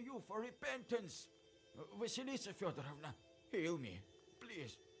come to you for repentance. Vasilisa Fyodorovna, heal me,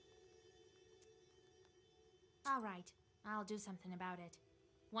 please. All right, I'll do something about it.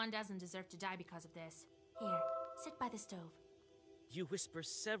 One doesn't deserve to die because of this. Here, sit by the stove. You whisper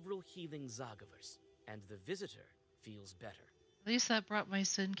several healing Zagavers, and the visitor feels better. At least that brought my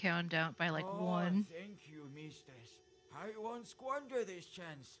sin count down by like 1. Thank you, mistress. I won't squander this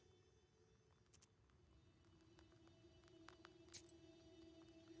chance.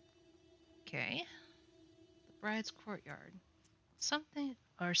 Okay. The bride's courtyard.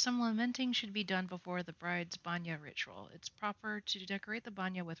 Some lamenting should be done before the bride's banya ritual. It's proper to decorate the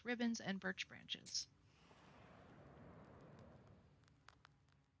banya with ribbons and birch branches.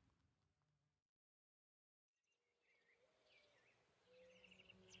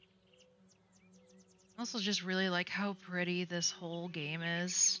 I also just really like how pretty this whole game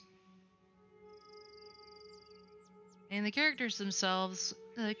is. And the characters themselves,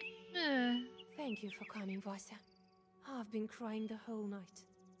 like, Thank you for coming, Vasya. I've been crying the whole night.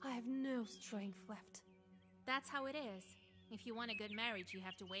 I have no strength left. That's how it is. If you want a good marriage, you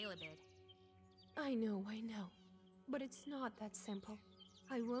have to wail a bit. I know. But it's not that simple.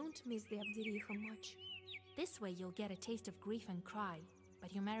 I won't miss the Abderiha much. This way you'll get a taste of grief and cry,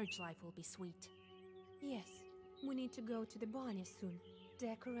 but your marriage life will be sweet. Yes, we need to go to the Banya soon.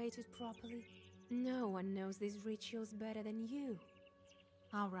 Decorate it properly. No one knows these rituals better than you.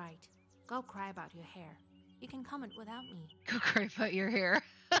 All right, go cry about your hair. You can comment without me. go cry about your hair.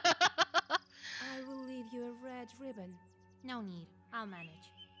 I will leave you a red ribbon. No need, I'll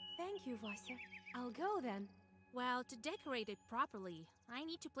manage. Thank you, Vasya. I'll go then. Well, to decorate it properly, I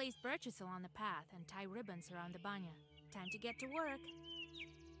need to place birches along the path and tie ribbons around the banya. Time to get to work.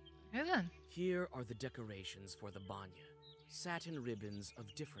 Okay then. Here are the decorations for the banya. Satin ribbons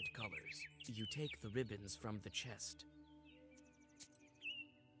of different colors. You take the ribbons from the chest.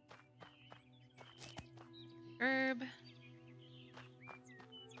 Herb.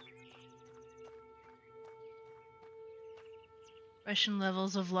 Russian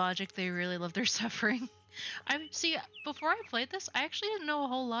levels of logic, they really love their suffering. Before I played this, I actually didn't know a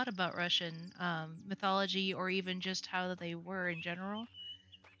whole lot about Russian mythology or even just how they were in general.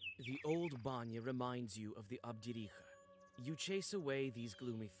 The old banya reminds you of the Abderiha. You chase away these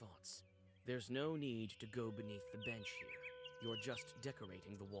gloomy thoughts. There's no need to go beneath the bench here. You're just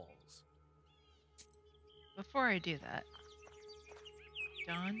decorating the walls. Before I do that,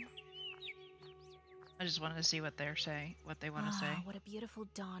 Dawn? I just wanted to see what they're saying, what they want to say. What a beautiful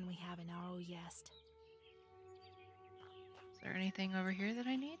dawn we have in our Oyest. Is there anything over here that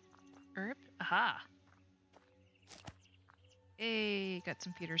I need? Herb? Aha! Hey, got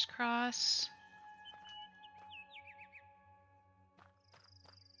some Peter's Cross.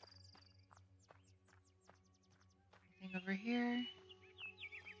 Anything over here?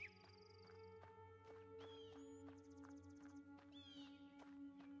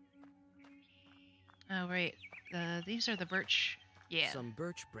 Oh, right. These are the birch. Yeah. Some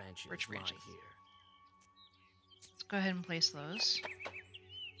birch branches lie here. Let's go ahead and place those.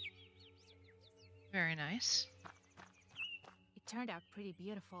 Very nice. It turned out pretty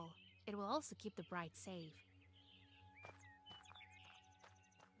beautiful. It will also keep the bride safe.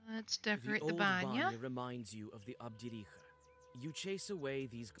 Let's decorate the old banya. reminds you of the Abderiha. You chase away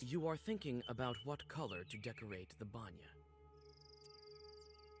these. You are thinking about what color to decorate the banya.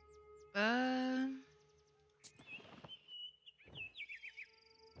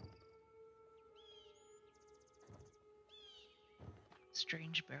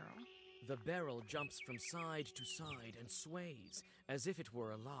 Strange barrel. The barrel jumps from side to side and sways as if it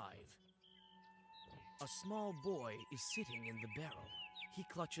were alive. A small boy is sitting in the barrel. He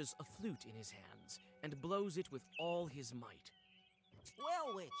clutches a flute in his hands and blows it with all his might.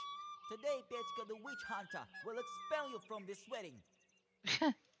 Well, witch, today Petchka the witch hunter will expel you from this wedding.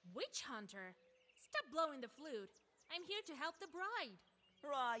 Witch hunter? Stop blowing the flute. I'm here to help the bride.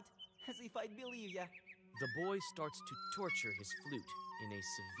 Right, as if I'd believe ya. The boy starts to torture his flute in a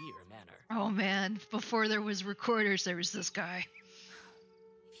severe manner. Oh man, before there was recorders, there was this guy.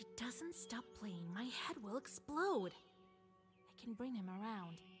 If he doesn't stop playing, my head will explode. I can bring him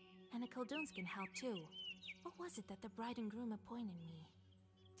around, and the Coldoons can help too. What was it that the bride and groom appointed me?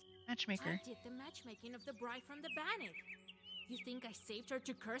 Matchmaker. I did the matchmaking of the bride from the Bannock. You think I saved her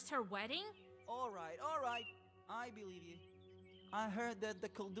to curse her wedding? All right. I believe you. I heard that the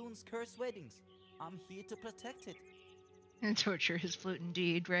Coldoons curse weddings. I'm here to protect it. And torture his flute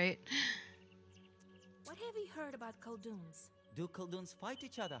indeed, right? What have you heard about Coldoons? Do Coldoons fight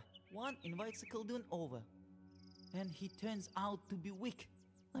each other? One invites a Coldoon over, and he turns out to be weak,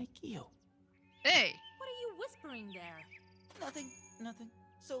 like you. Hey! What are you whispering there? Nothing.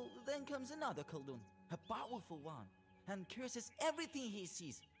 So then comes another Coldoon, a powerful one, and curses everything he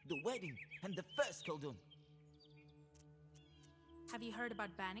sees, the wedding and the first Coldoon. Have you heard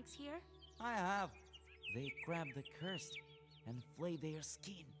about Bannocks here? I have. They grab the cursed and flay their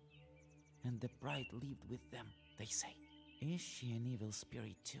skin. And the bride lived with them, they say. Is she an evil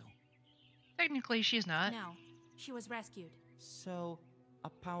spirit too? Technically, she's not. No, she was rescued. So, a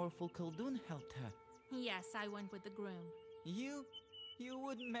powerful Coldoon helped her. Yes, I went with the groom. You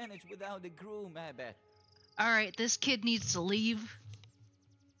wouldn't manage without a groom, I bet. Alright, this kid needs to leave.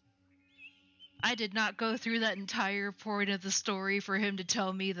 I did not go through that entire point of the story for him to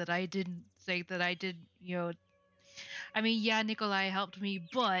tell me that I didn't think that I did, I mean, yeah, Nikolai helped me,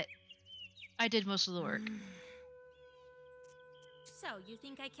 but I did most of the work. So, you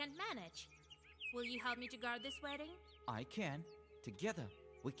think I can't manage? Will you help me to guard this wedding? I can. Together,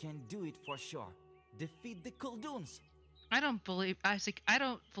 we can do it for sure. Defeat the Coldoons. I don't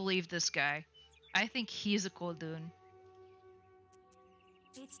believe this guy. I think he's a Coldoon.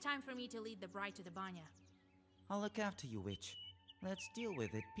 It's time for me to lead the bride to the banya. I'll look after you, witch. Let's deal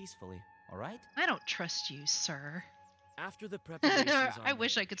with it peacefully, alright? I don't trust you, sir. After the preparations are I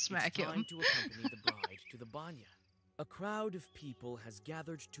wish made, I could smack it's time him. to accompany the bride to the banya. A crowd of people has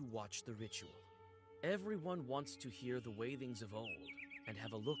gathered to watch the ritual. Everyone wants to hear the wailings of old and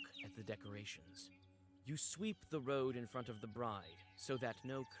have a look at the decorations. You sweep the road in front of the bride so that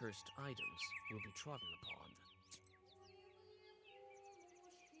no cursed items will be trodden upon.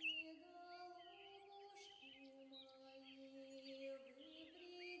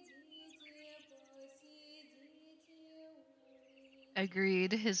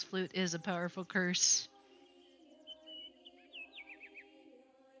 Agreed, his flute is a powerful curse.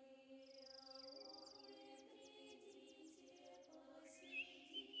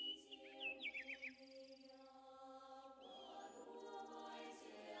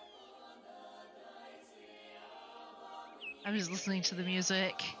 I'm just listening to the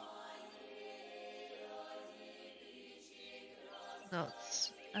music.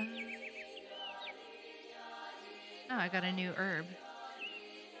 That's, oh, I got a new herb.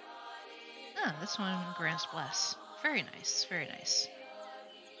 Oh, this one grants bless. Very nice, very nice.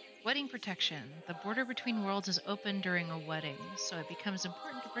 Wedding protection. The border between worlds is open during a wedding, so it becomes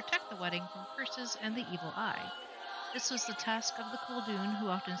important to protect the wedding from curses and the evil eye. This was the task of the Coldoon, who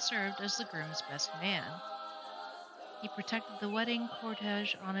often served as the groom's best man. He protected the wedding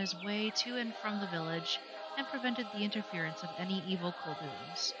cortege on his way to and from the village, and prevented the interference of any evil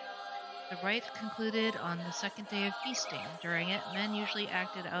Coldoons. The rite concluded on the second day of feasting. During it, men usually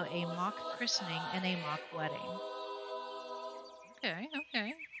acted out a mock christening and a mock wedding. Okay.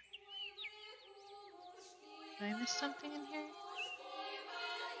 Did I miss something in here?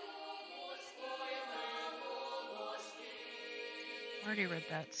 I already read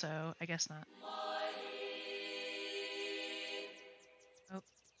that, so I guess not. Oh,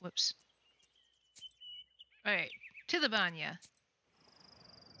 whoops. Alright, to the banya.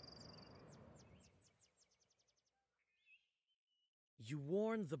 You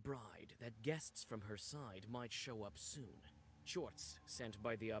warn the bride that guests from her side might show up soon. Shorts sent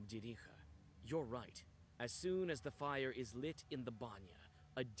by the Abdiricha. You're right. As soon as the fire is lit in the banya,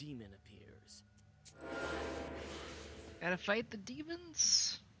 a demon appears. Gotta fight the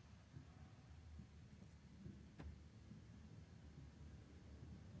demons.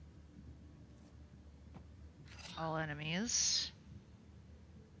 All enemies.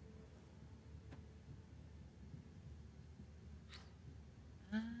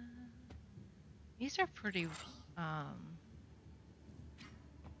 These are pretty,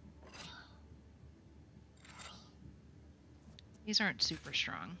 these aren't super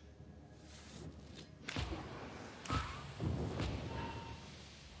strong.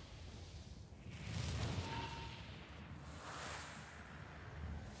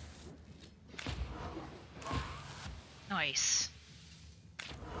 Nice.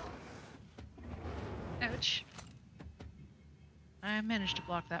 Oh. which I managed to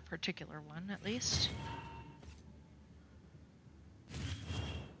block that particular one, at least.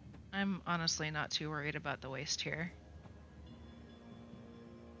 I'm honestly not too worried about the waste here.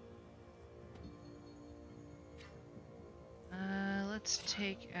 Let's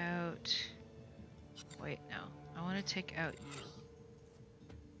take out... Wait, no. I want to take out you.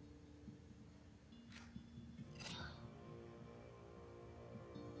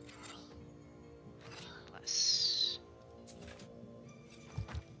 Plus.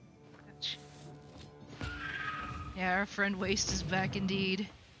 Gotcha. Yeah, our friend Waste is back indeed.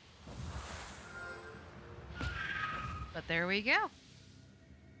 But there we go.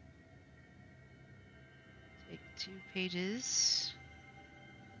 Take 2 pages.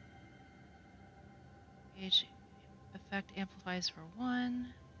 Page effect amplifies for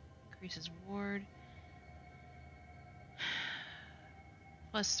 1. Increases ward.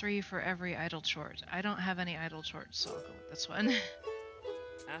 Plus 3 for every idle chort. I don't have any idle chorts, so I'll go with this one.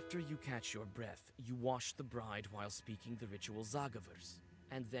 After you catch your breath, you wash the bride while speaking the ritual Zagavers,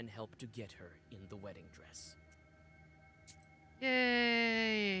 and then help to get her in the wedding dress.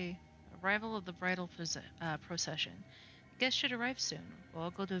 Yay! Arrival of the bridal procession. Guests should arrive soon. We'll all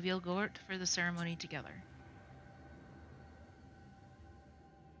go to Vilgort for the ceremony together.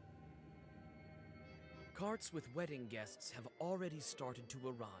 Carts with wedding guests have already started to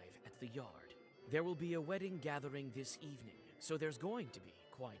arrive at the yard. There will be a wedding gathering this evening, so there's going to be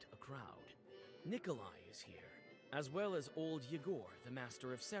quite a crowd. Nikolai is here, as well as old Yegor, the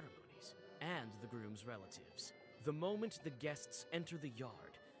master of ceremonies, and the groom's relatives. The moment the guests enter the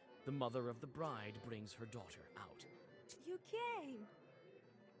yard, the mother of the bride brings her daughter out. You came!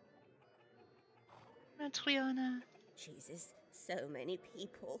 Matryona. Jesus, so many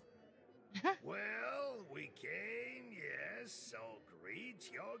people. Well, we came, yes, so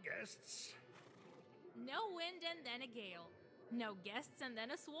greet your guests. No wind and then a gale. No guests and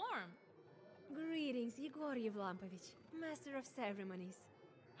then a swarm. Greetings, Igor Yevlampovich, Master of Ceremonies.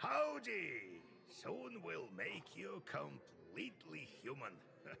 Howdy! Soon we'll make you completely human.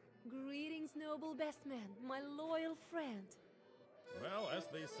 Greetings, noble best man, my loyal friend. Well, as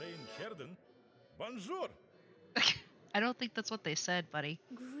they say in Sheridan, bonjour! I don't think that's what they said, buddy.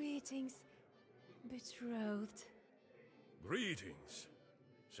 Greetings, betrothed. Greetings.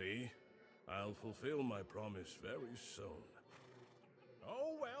 See, I'll fulfill my promise very soon.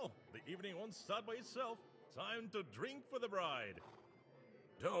 Oh well, the evening won't start by itself. Time to drink for the bride.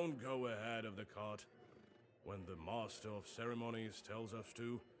 Don't go ahead of the cart. When the master of ceremonies tells us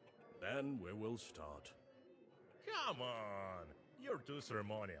to, then we will start. Come on! You're too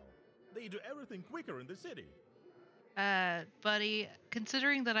ceremonial. They do everything quicker in the city. Buddy,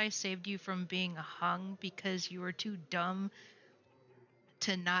 considering that I saved you from being hung because you were too dumb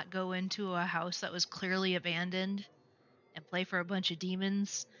to not go into a house that was clearly abandoned and play for a bunch of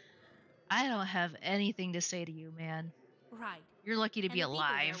demons, I don't have anything to say to you, man. Right. You're lucky to be and the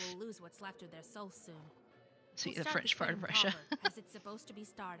alive. people there will lose what's left of their souls soon. See, We'll the start French part of meeting Russia. proper, as it's supposed to be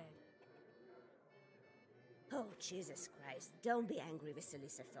started. Oh, Jesus Christ, don't be angry,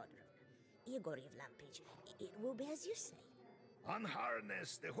 Vasilisa Fyodorovna. Igor Yevlampich, it will be as you say.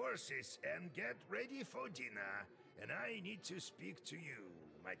 Unharness the horses and get ready for dinner. And I need to speak to you,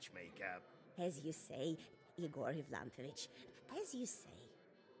 matchmaker. As you say, Igor Yevlampovich, as you say.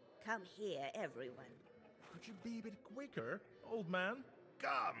 Come here, everyone. Could you be a bit quicker, old man?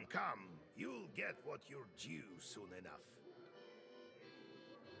 Come. You'll get what you're due soon enough.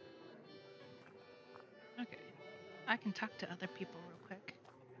 Okay. I can talk to other people real quick.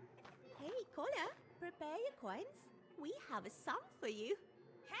 Hey, Kola, prepare your coins. We have a song for you.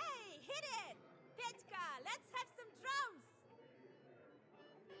 Hey, hit it! Petka, let's have some drums!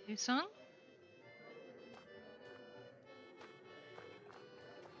 New song?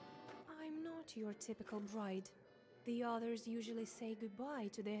 I'm not your typical bride. The others usually say goodbye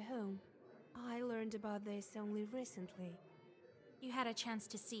to their home. I learned about this only recently. You had a chance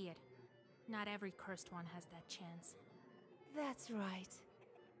to see it. Not every cursed one has that chance. That's right.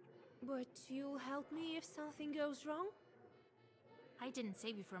 But you'll help me if something goes wrong? I didn't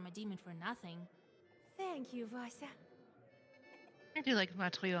save you from a demon for nothing. Thank you, Vasa. I do like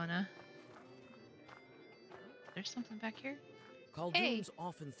Matryona. There's something back here? Khaldoons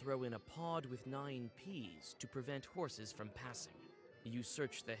often throw in a pod with 9 peas to prevent horses from passing. You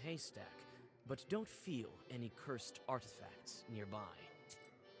search the haystack, but don't feel any cursed artifacts nearby.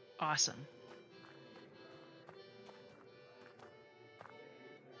 Awesome.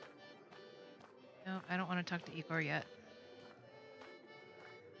 No, I don't want to talk to Igor yet.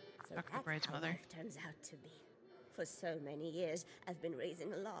 So Talk to the that's bride's how mother. life turns out to be. For so many years, I've been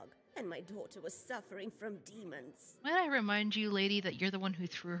raising a log, And my daughter was suffering from demons. Might I remind you, lady, that you're the one who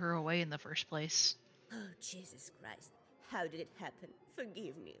threw her away in the first place? Oh, Jesus Christ. How did it happen?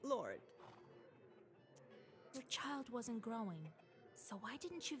 Forgive me, Lord. Your child wasn't growing, so why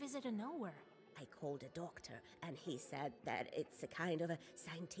didn't you visit a knower? I called a doctor, and he said that it's a kind of a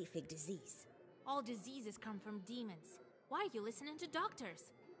scientific disease. All diseases come from demons. Why are you listening to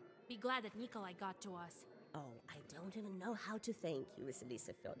doctors? Be glad that Nikolai got to us. Oh, I don't even know how to thank you,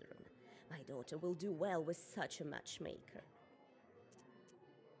 Vasilisa Fyodorovna. My daughter will do well with such a matchmaker.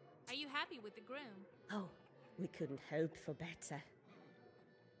 Are you happy with the groom? Oh, we couldn't hope for better.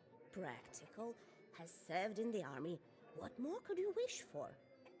 Practical, has served in the army. What more could you wish for?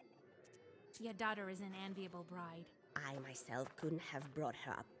 Your daughter is an enviable bride. I myself couldn't have brought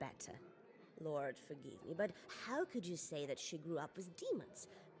her up better. Lord, forgive me, but how could you say that she grew up with demons?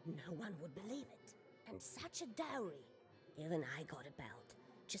 No one would believe it. And such a dowry. Even I got a belt,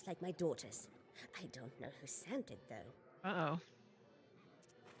 just like my daughter's. I don't know who sent it, though. Uh-oh.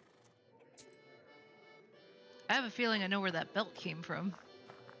 I have a feeling I know where that belt came from.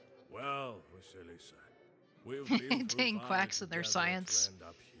 Well, Vasilisa, we've been through Dang fire quacks and their together science. to end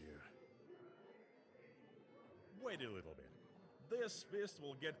up here. Wait a little bit. This feast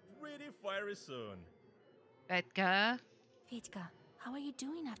will get pretty fiery soon. Petka? Vitka, how are you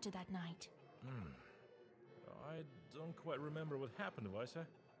doing after that night? I don't quite remember what happened, Vaisa.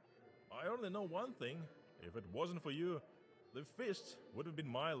 I only know one thing. If it wasn't for you, the feast would have been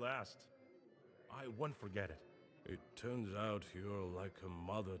my last. I won't forget it. It turns out you're like a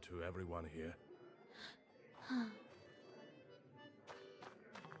mother to everyone here.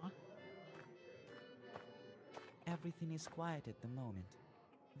 Everything is quiet at the moment.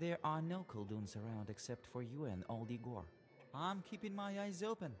 There are no Kolduns around except for you and old Igor. I'm keeping my eyes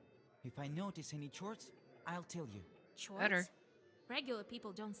open. If I notice any chorts, I'll tell you. Chorts? Better. Regular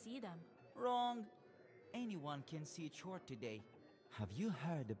people don't see them. Wrong. Anyone can see a chort today. Have you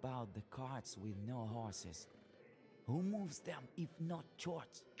heard about the carts with no horses? Who moves them if not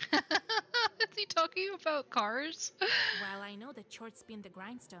chorts? Is he talking about cars? Well, I know that chorts spin the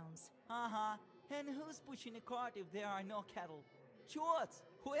grindstones. Uh-huh. And who's pushing a cart if there are no cattle? Chorts!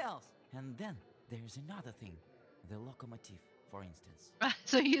 Who else? And then there's another thing. The locomotive, for instance.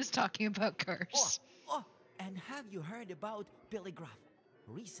 So he is talking about cars. Oh, and have you heard about Peligraph?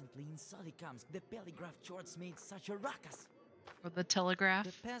 Recently in Solikamsk, the Peligraph chorts made such a ruckus. Or the telegraph.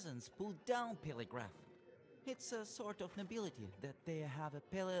 The peasants pulled down Peligraph. It's a sort of nobility that they have a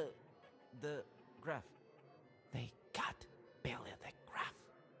the graph. They got Pele the Graph.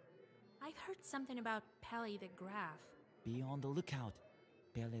 I've heard something about Pele the Graph. Be on the lookout.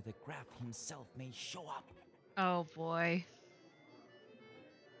 Pele the Graph himself may show up. Oh boy.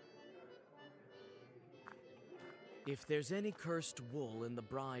 If there's any cursed wool in the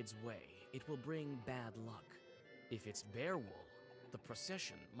bride's way, it will bring bad luck. If it's bear wool, the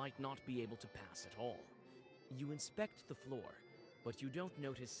procession might not be able to pass at all. You inspect the floor, but you don't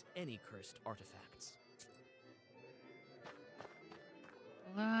notice any cursed artifacts.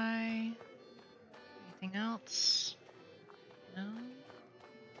 Lie. Anything else? No?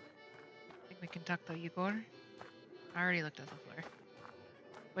 Think we can talk to Igor? I already looked at the floor.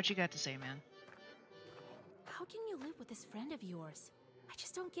 What you got to say, man? How can you live with this friend of yours? I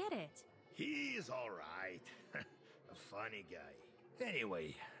just don't get it. He's all right. A funny guy.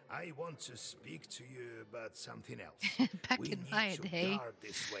 Anyway, I want to speak to you about something else. Back We in need my to day. guard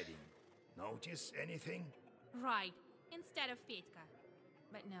this wedding. Notice anything? Right, instead of Fetka.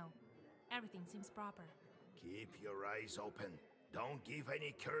 But no, everything seems proper. Keep your eyes open. Don't give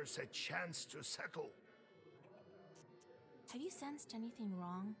any curse a chance to settle. Have you sensed anything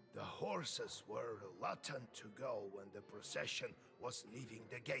wrong? The horses were reluctant to go when the procession was leaving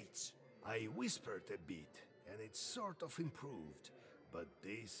the gates. I whispered a bit, and it sort of improved. But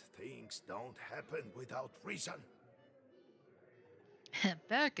these things don't happen without reason.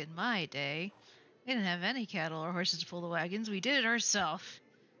 Back in my day, we didn't have any cattle or horses to pull the wagons. We did it ourselves.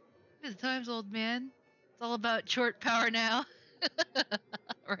 Good times, old man. It's all about short power now.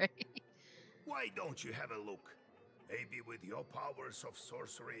 Right. Why don't you have a look? Maybe with your powers of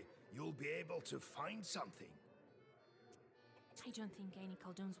sorcery, you'll be able to find something. I don't think any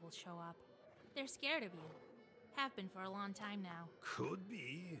Kolduns will show up. They're scared of you. Have been for a long time now. Could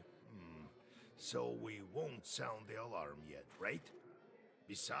be. So we won't sound the alarm yet, right?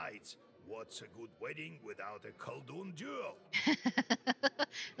 Besides, what's a good wedding without a Koldun duel?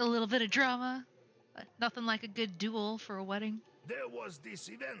 A little bit of drama, but nothing like a good duel for a wedding. There was this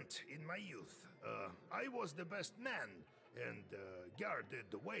event in my youth. I was the best man and guarded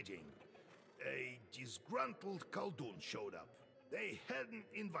the wedding. A disgruntled Koldun showed up. They hadn't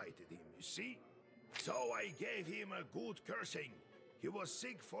invited him, you see? So I gave him a good cursing. He was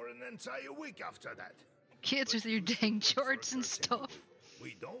sick for an entire week after that. Kids But with your you should dang prefer shorts and cursing stuff. me.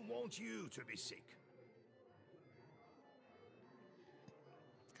 We don't want you to be sick.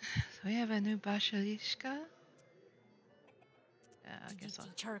 So we have a new Basiliska. I Did you guess I'll...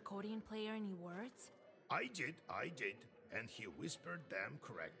 teach our accordion player any words? I did. And he whispered them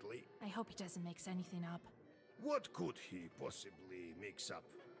correctly. I hope he doesn't mix anything up. What could he possibly mix up?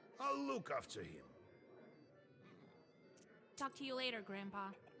 I'll look after him. Talk to you later, Grandpa.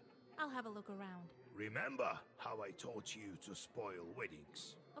 I'll have a look around. Remember how I taught you to spoil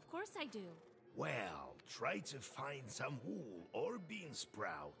weddings? Of course I do. Well, try to find some wool or bean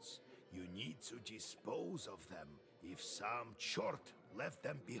sprouts. You need to dispose of them if some chort left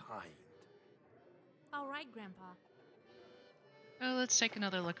them behind. All right, Grandpa. Oh, let's take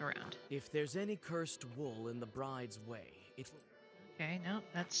another look around. If there's any cursed wool in the bride's way, it will... Okay, nope,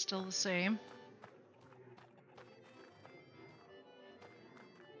 that's still the same.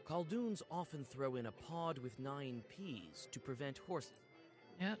 Khaldoons often throw in a pod with 9 peas to prevent horses.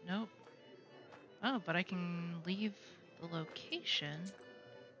 Yep, nope. Oh, but I can leave the location.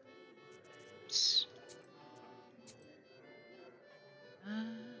 Oops.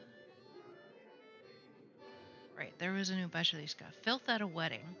 Right, there was a new Basiliska. Filth at a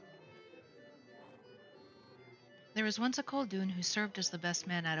wedding. There was once a Khaldun who served as the best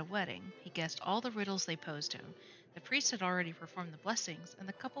man at a wedding. He guessed all the riddles they posed him. The priest had already performed the blessings, and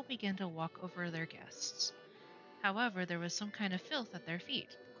the couple began to walk over their guests. However, there was some kind of filth at their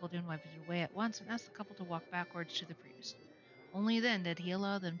feet. The Khaldun wiped it away at once and asked the couple to walk backwards to the priest. Only then did he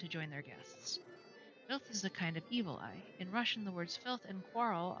allow them to join their guests. Filth is a kind of evil eye. In Russian, the words filth and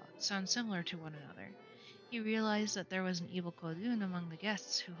quarrel sound similar to one another. He realized that there was an evil Khaldun among the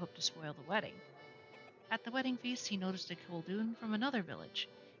guests who hoped to spoil the wedding. At the wedding feast, he noticed a Khaldun from another village.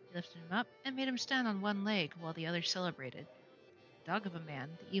 He lifted him up and made him stand on one leg while the others celebrated. Dog of a man,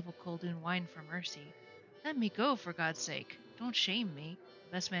 the evil Khaldun whined for mercy. "Let me go, for God's sake. Don't shame me."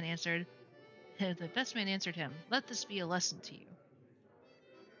 The best man answered him, "Let this be a lesson to you."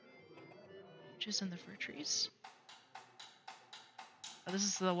 Witches in the fir trees. Oh, this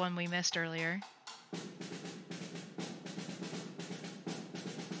is the one we missed earlier.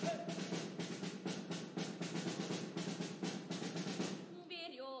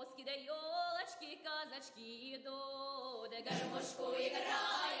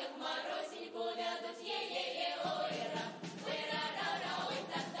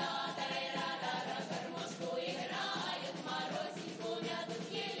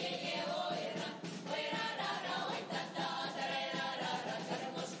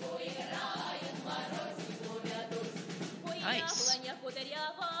 Nice.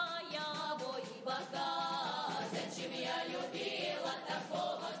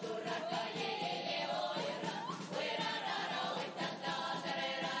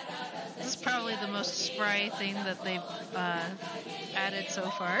 This is probably the most spry thing that they've added so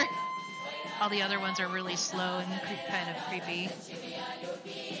far. All the other ones are really slow and kind of creepy.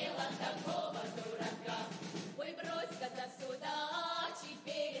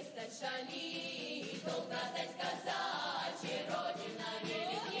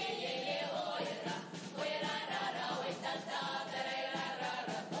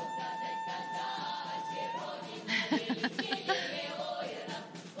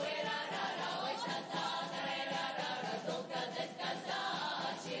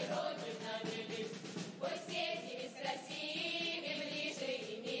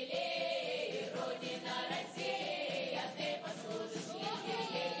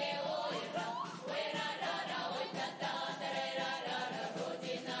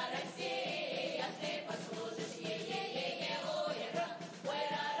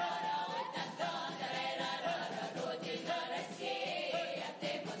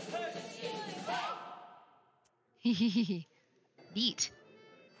 Neat.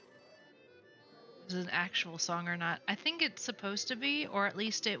 Is it an actual song or not? I think it's supposed to be, or at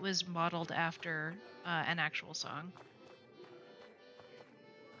least it was modeled after an actual song.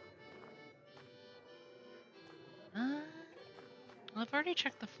 Well, I've already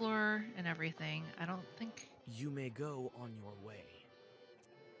checked the floor and everything. I don't think... You may go on your way.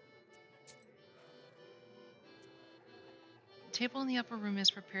 The table in the upper room is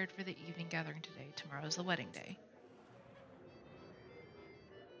prepared for the evening gathering today. Tomorrow is the wedding day.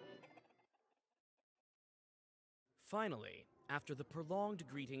 Finally, after the prolonged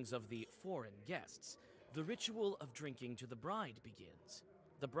greetings of the foreign guests, the ritual of drinking to the bride begins.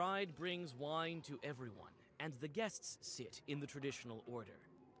 The bride brings wine to everyone, and the guests sit in the traditional order.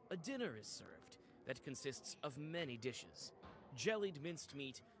 A dinner is served that consists of many dishes. jellied minced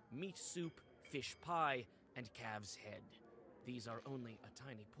meat, meat soup, fish pie, and calf's head. These are only a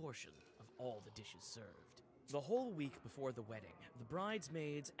tiny portion of all the dishes served. The whole week before the wedding, the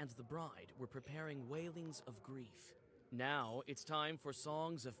bridesmaids and the bride were preparing wailings of grief. Now it's time for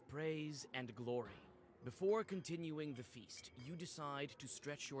songs of praise and glory. Before continuing the feast, you decide to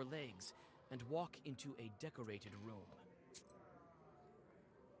stretch your legs and walk into a decorated room.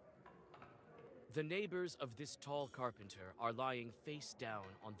 The neighbors of this tall carpenter are lying face down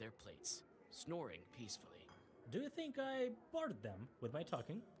on their plates, snoring peacefully. Do you think I bored them with my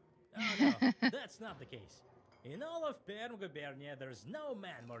talking? Oh no, that's not the case. In all of Perm Gubernia, there's no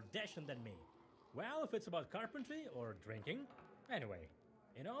man more dashing than me. Well, if it's about carpentry or drinking. Anyway,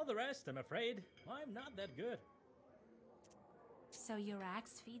 in all the rest, I'm afraid I'm not that good. So your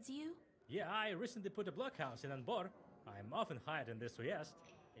axe feeds you? Yeah, I recently put a blockhouse in Anbor. I'm often hired in this Uyest.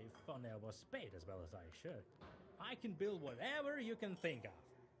 If only I was paid as well as I should. I can build whatever you can think of.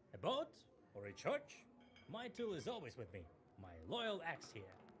 A boat or a church. My tool is always with me. My loyal axe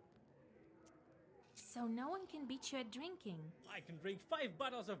here. So no one can beat you at drinking. I can drink 5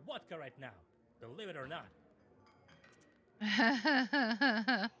 bottles of vodka right now. Believe it or not.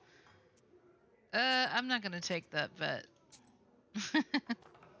 I'm not gonna take that bet.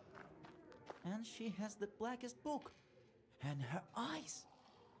 And she has the blackest book. And her eyes.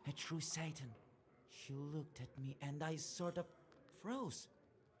 A true Satan. She looked at me and I sort of froze.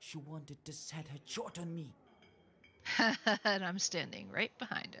 She wanted to set her chort on me. And I'm standing right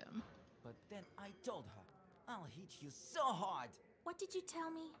behind him. But then I told her, I'll hit you so hard. What did you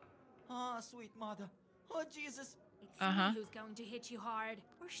tell me? Ah, sweet mother. Oh, Jesus. It's me who's going to hit you hard.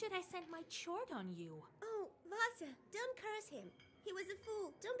 Or should I send my chort on you? Oh, Vasya, don't curse him. He was a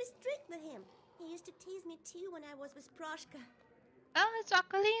fool. Don't be strict with him. He used to tease me too when I was with Proshka. Oh, it's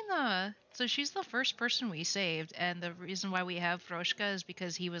Akalina. So she's the first person we saved, and the reason why we have Froshka is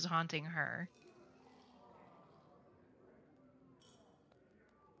because he was haunting her.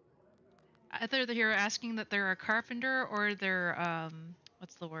 Either they're asking that they're a carpenter or they're,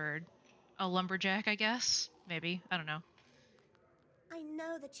 what's the word? A lumberjack, I guess? Maybe. I don't know. I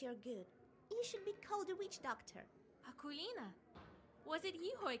know that you're good. You should be called a witch doctor. Akulina, was it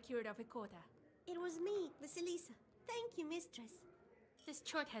you who I cured of Ikota? It was me, Vasilisa. Thank you, mistress. This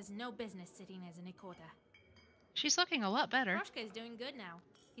chort has no business sitting as an Ikota. She's looking a lot better. Proshka is doing good now.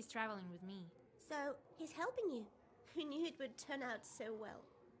 He's traveling with me. So, he's helping you. Who knew it would turn out so well?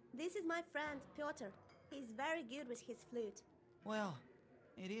 This is my friend, Pyotr. He's very good with his flute. Well,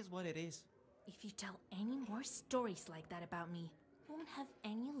 it is what it is. If you tell any more stories like that about me, you won't have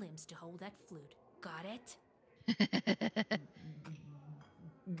any limbs to hold that flute. Got it?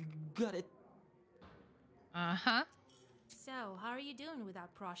 Got it. Uh-huh. So, how are you doing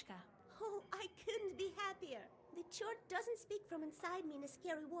without Proshka? Oh, I couldn't be happier. The chort doesn't speak from inside me in a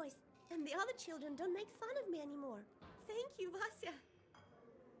scary voice, and the other children don't make fun of me anymore. Thank you, Vasya.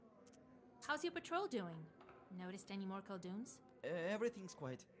 How's your patrol doing? Noticed any more Khaldun's? Everything's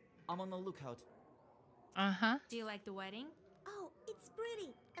quiet. I'm on the lookout. Uh-huh. Do you like the wedding? Oh, it's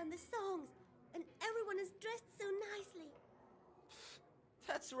pretty, and the songs, and everyone is dressed so nicely.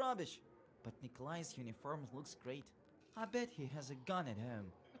 That's rubbish. But Nikolai's uniform looks great. I bet he has a gun at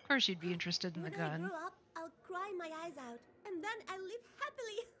home. Of course you'd be interested in the When gun. I grow up, I'll cry my eyes out, and then I'll live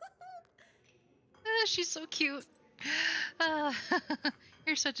happily. She's so cute.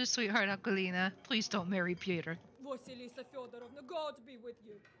 You're such a sweetheart, Akulina. Please don't marry Peter. Vasilisa Fyodorovna, God be with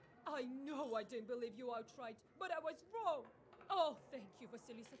you. I know I didn't believe you outright, but I was wrong. Oh, thank you,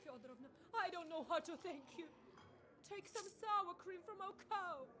 Vasilisa Fyodorovna. I don't know how to thank you. Take some sour cream from our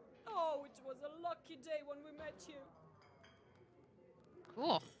cow. Oh, it was a lucky day when we met you.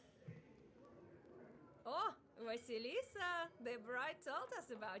 Cool. Oh, Vasilisa, the bride told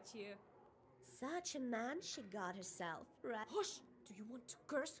us about you. Such a man she got herself, right? Hush! Do you want to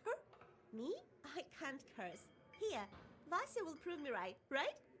curse her? Me? I can't curse. Here, Vasya will prove me right,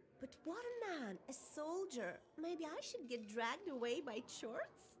 right? But what a man, a soldier. Maybe I should get dragged away by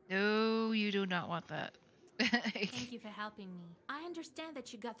chorts? No, you do not want that. Thank you for helping me. I understand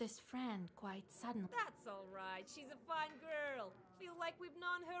that you got this friend quite suddenly. That's all right. She's a fine girl. Feel like we've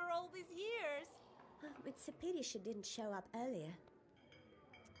known her all these years. It's a pity she didn't show up earlier.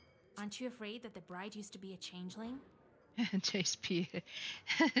 Aren't you afraid that the bride used to be a changeling? Chase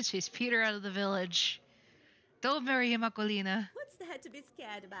Peter out of the village. Don't marry him, Akulina. What's there to be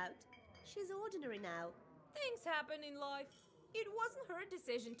scared about? She's ordinary now. Things happen in life. It wasn't her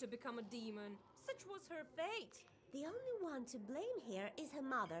decision to become a demon. Such was her fate. The only one to blame here is her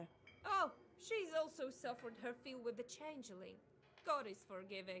mother. Oh, she's also suffered her fill with the changeling. God is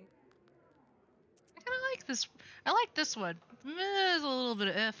forgiving. kind of like this. I like this one. There's a little bit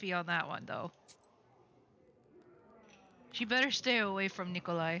of iffy on that one, though. She better stay away from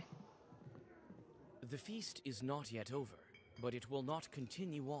Nikolai. The feast is not yet over, but it will not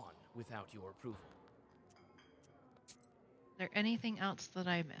continue on without your approval. Is there anything else that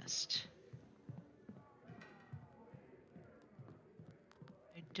I missed?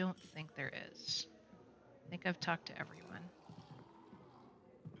 I don't think there is. I think I've talked to everyone.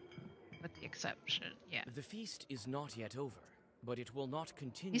 With the exception, yeah. The feast is not yet over, but it will not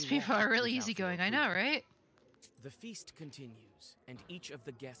continue. These people on are really without your easygoing, I know, approval. right? The feast continues, and each of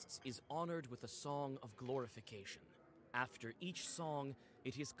the guests is honored with a song of glorification. After each song,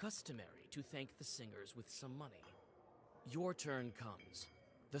 it is customary to thank the singers with some money. Your turn comes.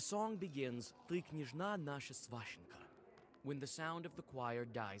 The song begins, "Ty kняжна наша свашенка." When the sound of the choir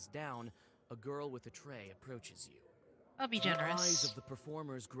dies down, a girl with a tray approaches you. I'll be The eyes generous. of the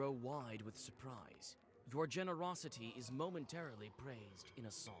performers grow wide with surprise. Your generosity is momentarily praised in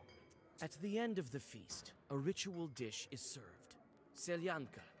a song. At the end of the feast, a ritual dish is served.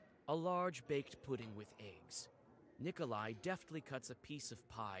 Selyanka, a large baked pudding with eggs. Nikolai deftly cuts a piece of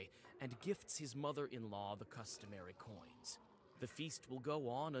pie and gifts his mother-in-law the customary coins. The feast will go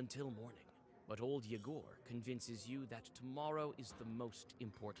on until morning, but old Yegor convinces you that tomorrow is the most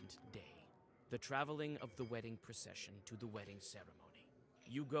important day. The traveling of the wedding procession to the wedding ceremony.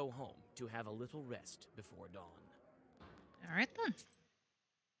 You go home to have a little rest before dawn. All right then.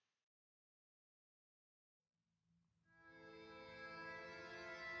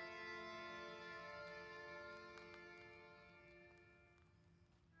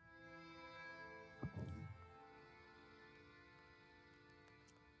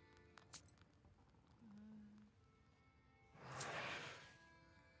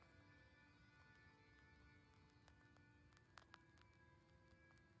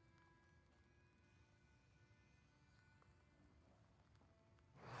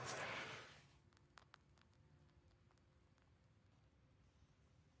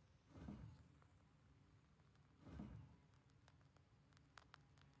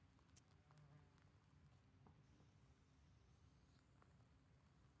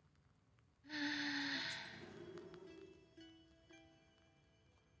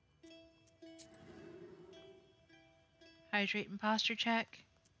 Hydrate and posture check.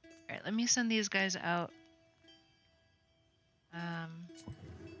 Alright, let me send these guys out. There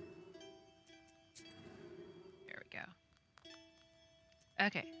we go.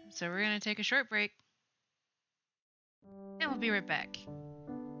 Okay, so we're gonna take a short break. And we'll be right back.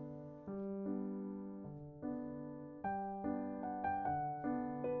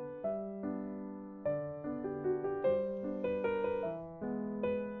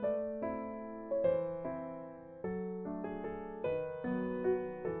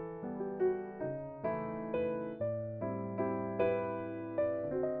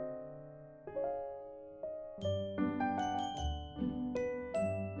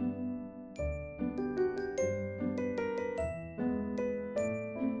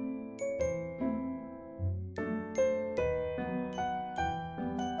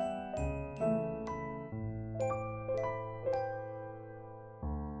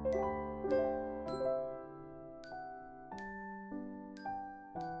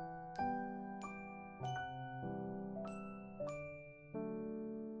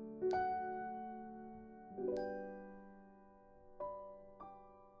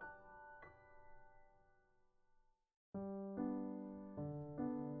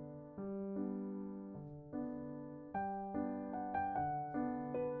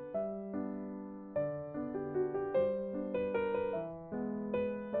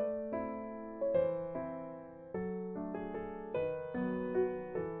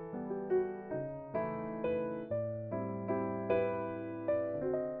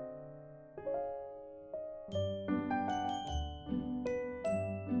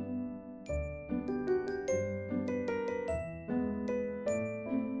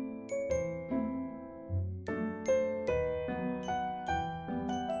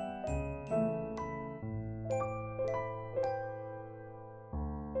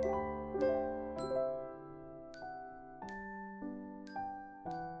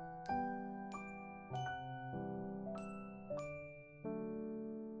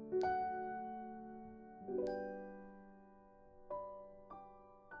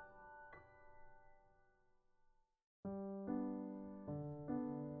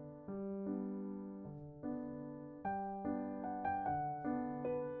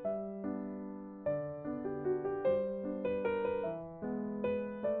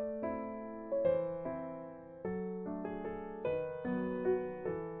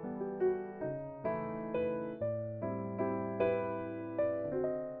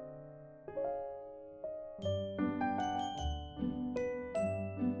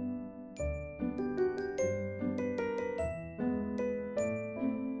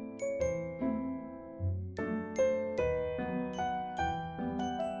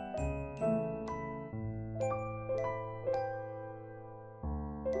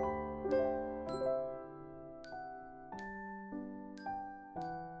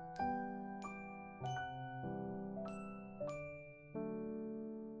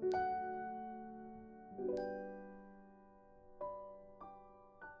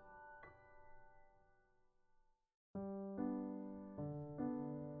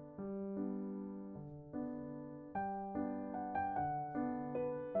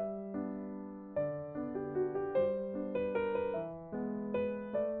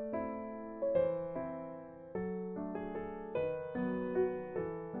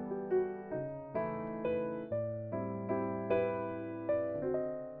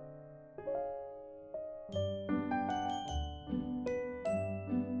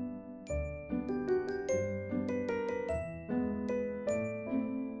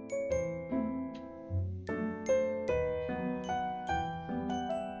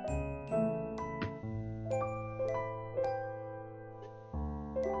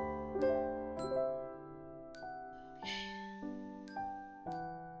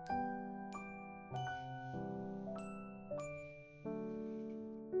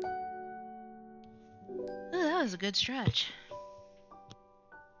 That was a good stretch.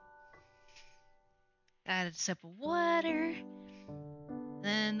 Added a sip of water.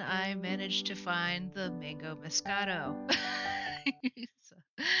 Then I managed to find the mango moscato. so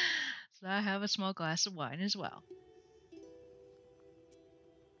I have a small glass of wine as well.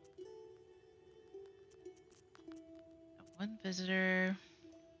 One visitor.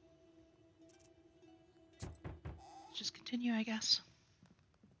 Let's just continue, I guess.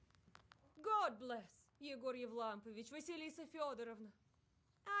 God bless, Yegor Yevlampovich, Vasilisa Fyodorovna.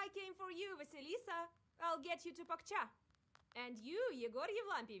 I came for you, Vasilisa. I'll get you to Pakcha. And you, Yegor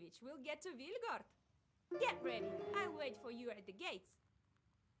Yevlampovich, will get to Vilgard. Get ready. I'll wait for you at the gates.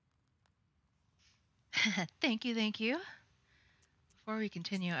 Thank you, thank you. Before we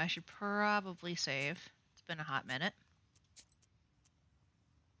continue, I should probably save. It's been a hot minute.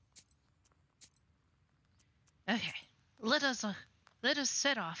 Okay, let us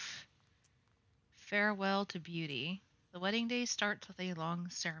set off. Farewell to beauty. The wedding day starts with a long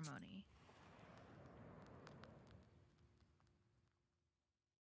ceremony.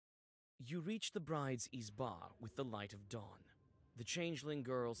 You reach the bride's izba with the light of dawn. The changeling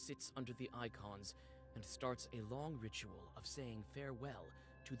girl sits under the icons and starts a long ritual of saying farewell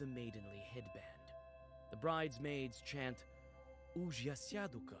to the maidenly headband. The bridesmaids chant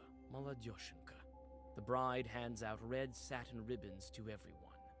Uzhyasyaduka Maladyoshenka. The bride hands out red satin ribbons to everyone.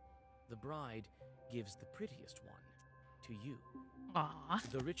 The bride gives the prettiest one to you. Aww.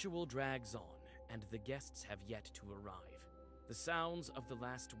 The ritual drags on, and the guests have yet to arrive. The sounds of the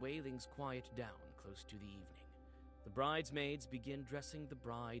last wailings quiet down close to the evening. The bridesmaids begin dressing the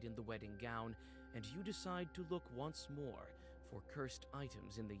bride in the wedding gown, and you decide to look once more for cursed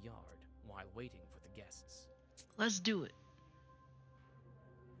items in the yard while waiting for the guests. Let's do it.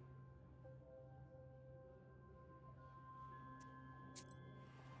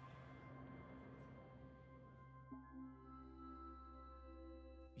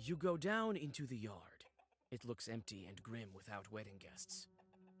 You go down into the yard. It looks empty and grim without wedding guests.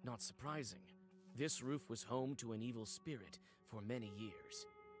 Not surprising. This roof was home to an evil spirit for many years.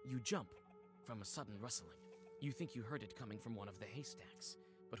 You jump from a sudden rustling. You think you heard it coming from one of the haystacks,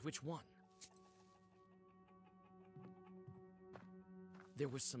 but which one? There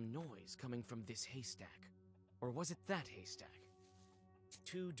was some noise coming from this haystack. Or was it that haystack?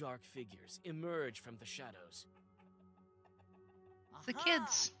 Two dark figures emerge from the shadows. The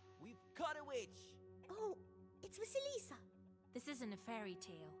kids. We've caught a witch. Oh, it's Vasilisa. This isn't a fairy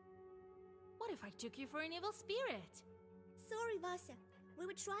tale. What if I took you for an evil spirit? Sorry, Vasya. We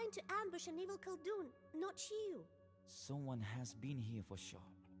were trying to ambush an evil Khaldun, not you. Someone has been here for sure.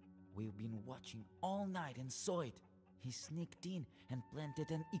 We've been watching all night and saw it. He sneaked in and planted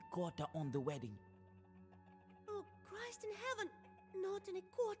an ikota on the wedding. Oh, Christ in heaven! Not an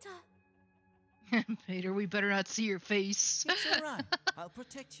ikota. Peter, we better not see your face. It's alright. I'll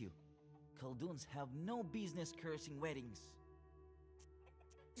protect you. Khalduns have no business cursing weddings.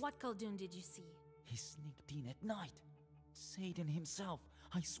 What Khaldun did you see? He sneaked in at night. Satan himself,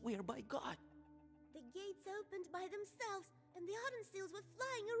 I swear by God. The gates opened by themselves, and the Ardenseals were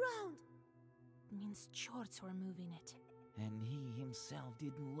flying around. It means Chorts were moving it. And he himself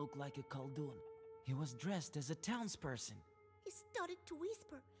didn't look like a Khaldun. He was dressed as a townsperson. He started to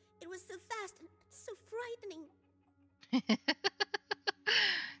whisper. It was so fast and so frightening.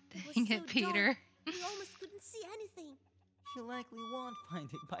 Dang it, Peter. Dark, we almost couldn't see anything. She likely won't find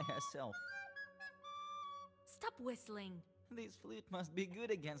it by herself. Stop whistling. This flute must be good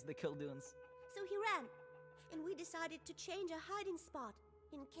against the Khalduns. So he ran, and we decided to change our hiding spot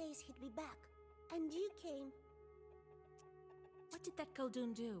in case he'd be back. And you came. What did that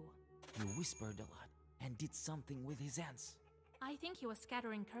Khaldun do? He whispered a lot and did something with his hands. I think he was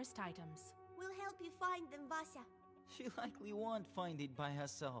scattering cursed items. We'll help you find them, Vasya. She likely won't find it by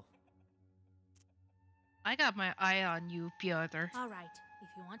herself. I got my eye on you, Pyotr. All right, if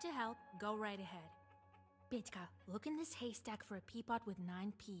you want to help, go right ahead. Petka, look in this haystack for a peapod with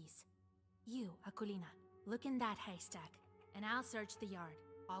 9 peas. You, Akulina, look in that haystack, and I'll search the yard.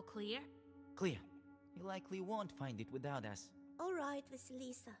 All clear? Clear. He likely won't find it without us. All right,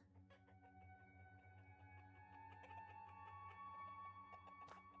 Vasilisa.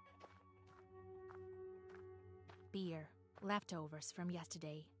 Beer. Leftovers from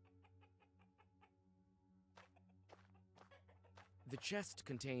yesterday. The chest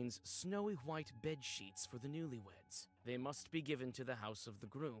contains snowy white bed sheets for the newlyweds. They must be given to the house of the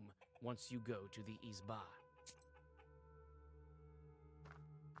groom once you go to the izba.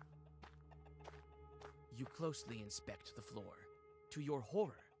 You closely inspect the floor. To your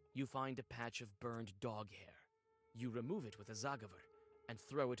horror, you find a patch of burned dog hair. You remove it with a zagavar and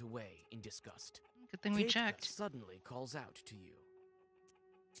throw it away in disgust. Good thing we Ketka checked. suddenly calls out to you.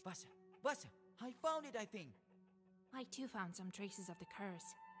 Vasa, Vasa, I found it, I think. I too found some traces of the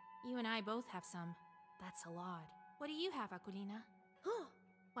curse. You and I both have some. That's a lot. What do you have, Aquilina? Oh,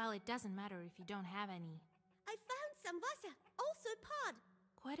 Well, it doesn't matter if you don't have any. I found some Vasa, also pod.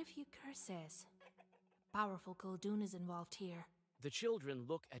 Quite a few curses. Powerful Koldun is involved here. The children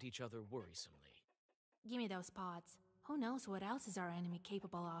look at each other worrisomely. Give me those pods. Who knows what else is our enemy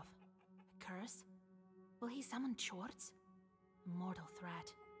capable of? A curse? Will he summon Chorts? A mortal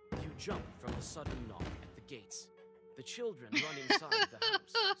threat. You jump from the sudden knock at the gates. The children run inside the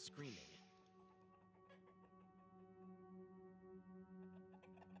house, screaming.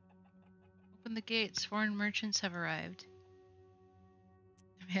 Open the gates. Foreign merchants have arrived.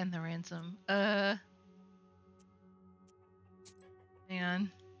 Demand the ransom. Hang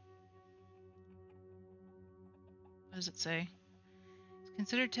on. What does it say? It's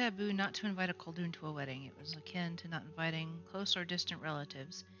considered taboo not to invite a Koldun to a wedding. It was akin to not inviting close or distant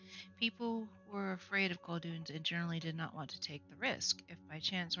relatives. People were afraid of Kolduns and generally did not want to take the risk. If by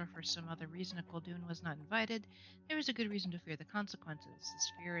chance or for some other reason a Koldun was not invited, there was a good reason to fear the consequences.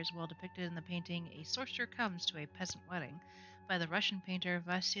 This fear is well depicted in the painting A Sorcerer Comes to a Peasant Wedding by the Russian painter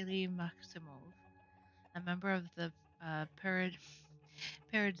Vasily Maximov, a member of the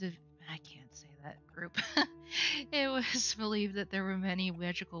I can't say that group. It was believed that there were many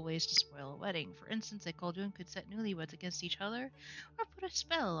magical ways to spoil a wedding. For instance, a Koldun could set newlyweds against each other, or put a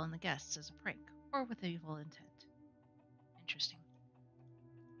spell on the guests as a prank, or with evil intent. Interesting.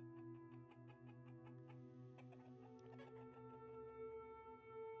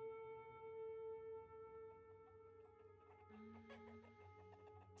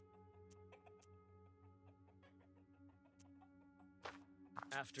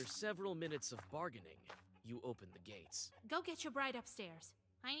 After several minutes of bargaining, you open the gates. Go get your bride upstairs.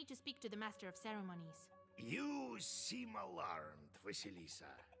 I need to speak to the Master of Ceremonies. You seem alarmed,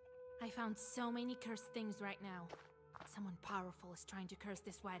 Vasilisa. I found so many cursed things right now. Someone powerful is trying to curse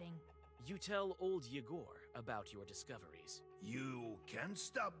this wedding. You tell old Yegor about your discoveries. You can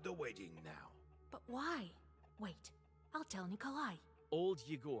stop the wedding now. But why? Wait, I'll tell Nikolai. Old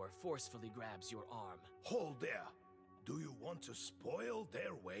Yegor forcefully grabs your arm. Hold there. Do you want to spoil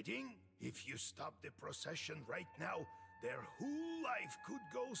their wedding? If you stop the procession right now, their whole life could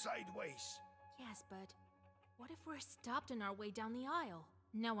go sideways. Yes, but what if we're stopped on our way down the aisle?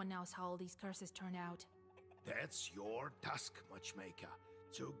 No one knows how all these curses turn out. That's your task, Matchmaker,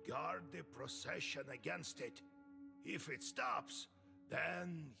 to guard the procession against it. If it stops,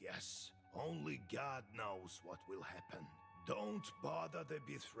 then yes, only God knows what will happen. Don't bother the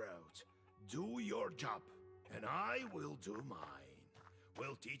betrothed. Do your job, and I will do mine.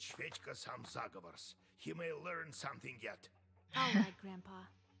 We'll teach Fedьka some zagovors. He may learn something yet. All right, Grandpa.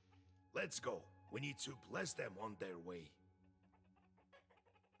 Let's go. We need to bless them on their way.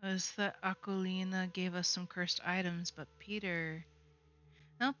 Was that Aquilina gave us some cursed items, but Peter...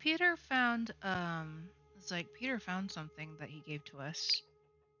 No, Peter found, it's like Peter found something that he gave to us.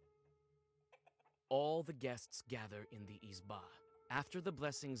 All the guests gather in the Izba. After the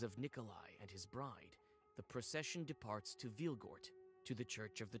blessings of Nikolai and his bride, the procession departs to Vilgort, to the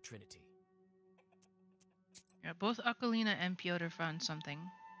Church of the Trinity. Yeah, both Aquilina and Piotr found something.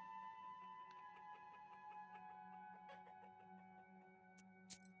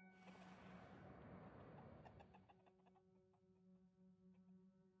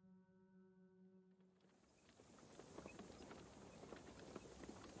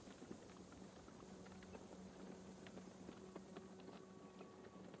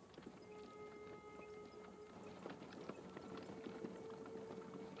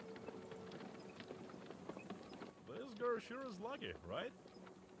 This girl sure is lucky, right?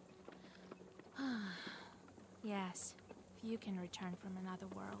 Yes, if you can return from another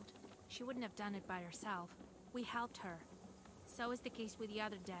world. She wouldn't have done it by herself. We helped her. So is the case with the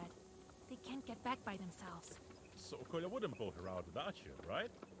other dead. They can't get back by themselves. So Kolya wouldn't pull her out without you,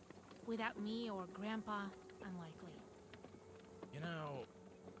 right? Without me or Grandpa, unlikely. You know,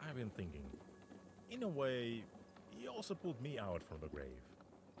 I've been thinking. In a way, he also pulled me out from the grave.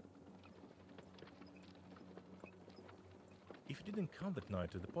 If you didn't come that night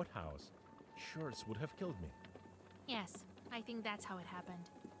to the pothouse, Schurz would have killed me. Yes, I think that's how it happened.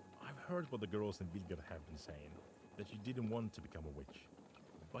 I've heard what the girls in Vilgard have been saying, that you didn't want to become a witch.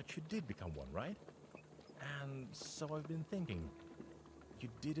 But you did become one, right? And so I've been thinking, you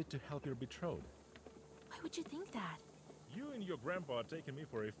did it to help your betrothed. Why would you think that? You and your grandpa are taking me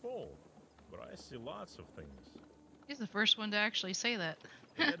for a fool, but I see lots of things. He's the first one to actually say that.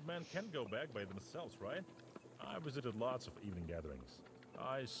 A dead man can't go back by themselves, right? I visited lots of evening gatherings.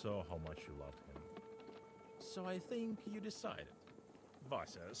 I saw how much you loved him. So I think you decided.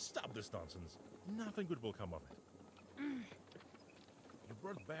 Vasya, stop this nonsense. Nothing good will come of it. You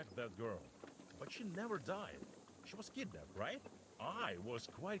brought back that girl, but she never died. She was kidnapped, right? I was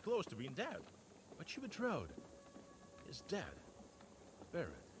quite close to being dead, but she betrayed. Is dead. Buried.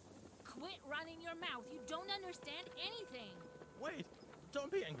 Quit running your mouth. You don't understand anything. Wait,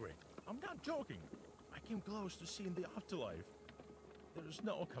 don't be angry. I'm not joking. I came close to seeing the afterlife. There's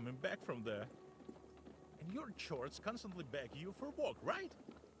no coming back from there. And your chords constantly beg you for a walk, right?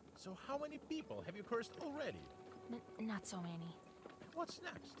 So how many people have you cursed already? Not so many. What's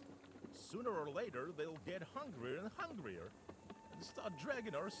next? Sooner or later, they'll get hungrier and hungrier and start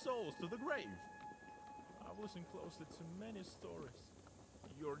dragging our souls to the grave. I've listened closely to many stories.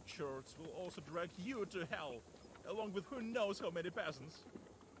 Your church will also drag you to hell, along with who knows how many peasants.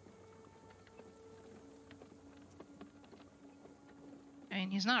 I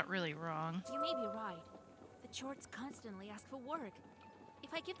mean, he's not really wrong. You may be right. The Chorts constantly ask for work.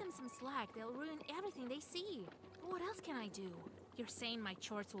 If I give them some slack, they'll ruin everything they see. What else can I do? You're saying my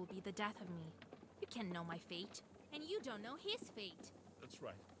Chorts will be the death of me. You can't know my fate, and you don't know his fate. That's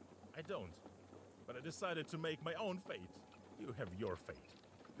right. I don't. But I decided to make my own fate. You have your fate.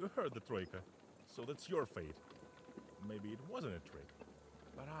 You heard the Troika, so that's your fate. Maybe it wasn't a trick,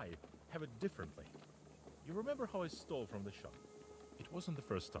 but I have it differently. You remember how I stole from the shop? It wasn't the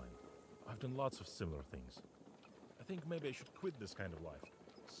first time. I've done lots of similar things. I think maybe I should quit this kind of life.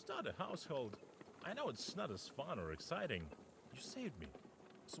 Start a household. I know it's not as fun or exciting. You saved me,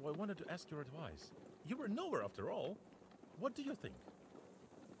 so I wanted to ask your advice. You were nowhere after all. What do you think?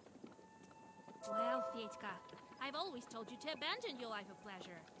 Well, Fyetka, I've always told you to abandon your life of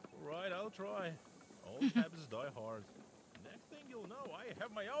pleasure. Right, I'll try. Old habits die hard. Next thing you'll know, I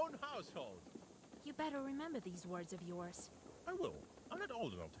have my own household. You better remember these words of yours. I will. I'm not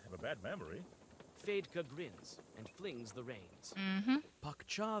old enough to have a bad memory. Fedka grins and flings the reins.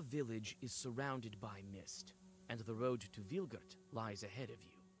 Pakcha village is surrounded by mist, and the road to Vilgurt lies ahead of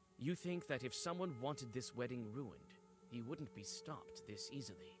you. You think that if someone wanted this wedding ruined, he wouldn't be stopped this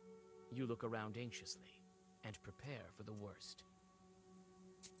easily. You look around anxiously and prepare for the worst.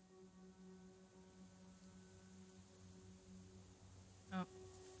 Oh,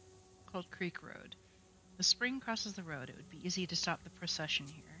 called Creek Road. The spring crosses the road. It would be easy to stop the procession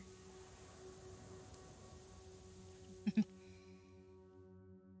here.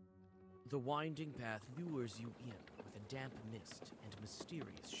 The winding path lures you in with a damp mist and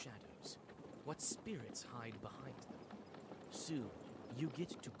mysterious shadows. What spirits hide behind them? Soon, you get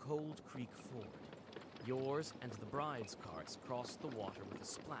to Cold Creek Ford. Yours and the bride's carts cross the water with a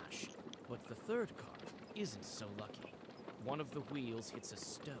splash, but the third cart isn't so lucky. One of the wheels hits a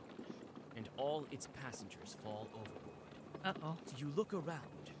stone, and all its passengers fall overboard. Uh-oh. You look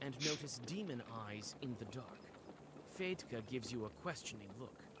around and notice demon eyes in the dark. Fedka gives you a questioning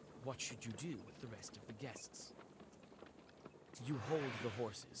look. What should you do with the rest of the guests? You hold the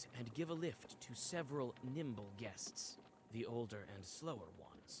horses and give a lift to several nimble guests. The older and slower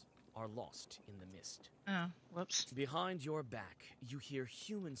ones are lost in the mist. Oh, whoops. Behind your back, you hear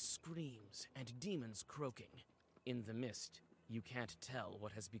human screams and demons croaking. In the mist, you can't tell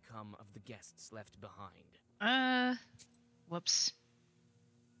what has become of the guests left behind. Whoops.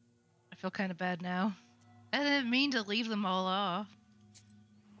 I feel kind of bad now. I didn't mean to leave them all off.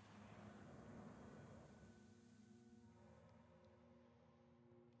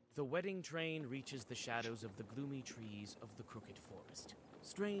 The wedding train reaches the shadows of the gloomy trees of the Crooked Forest.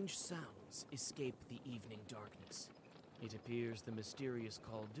 Strange sounds escape the evening darkness. It appears the mysterious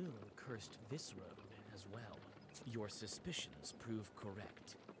Khaldun cursed this road as well. Your suspicions prove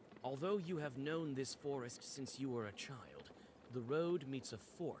correct. Although you have known this forest since you were a child, the road meets a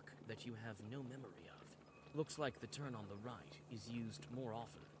fork that you have no memory of. Looks like the turn on the right is used more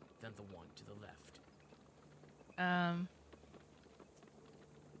often than the one to the left.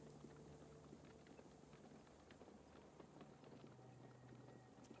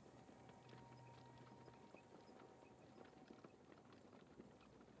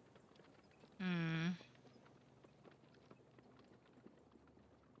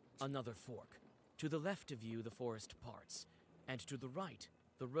 Another fork. To the left of you, the forest parts, and to the right,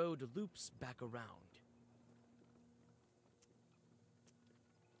 the road loops back around.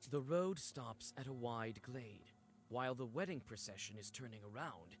 The road stops at a wide glade. While the wedding procession is turning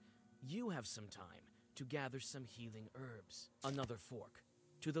around, you have some time to gather some healing herbs. Another fork.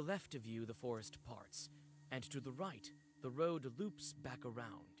 To the left of you, the forest parts, and to the right, the road loops back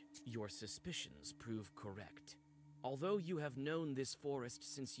around. Your suspicions prove correct. Although you have known this forest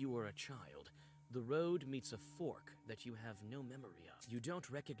since you were a child, the road meets a fork that you have no memory of. You don't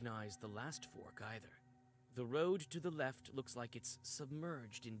recognize the last fork either. The road to the left looks like it's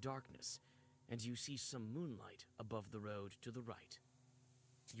submerged in darkness, and you see some moonlight above the road to the right.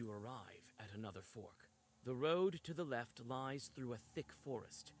 You arrive at another fork. The road to the left lies through a thick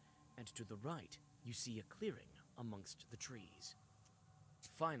forest, and to the right you see a clearing amongst the trees.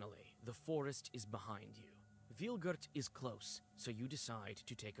 Finally, the forest is behind you. Vilgert is close, so you decide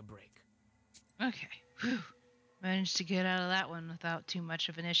to take a break. Okay. Whew. Managed to get out of that one without too much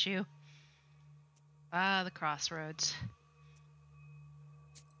of an issue. Ah, the crossroads.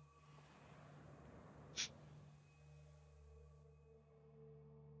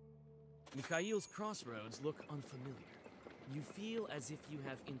 Mikhail's crossroads look unfamiliar. You feel as if you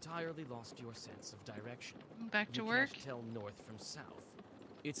have entirely lost your sense of direction. Back to you work? can't tell north from south.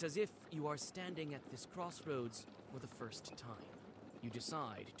 It's as if you are standing at this crossroads for the first time. You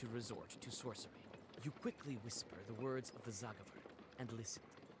decide to resort to sorcery. You quickly whisper the words of the Zagavar and listen.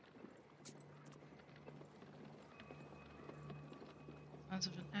 Sounds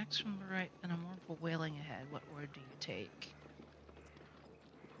of an axe from the right and a mournful wailing ahead. What word do you take?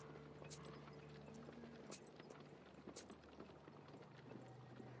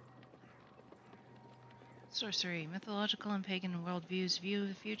 Sorcery. Mythological and pagan worldviews view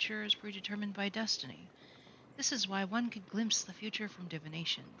the future as predetermined by destiny. This is why one could glimpse the future from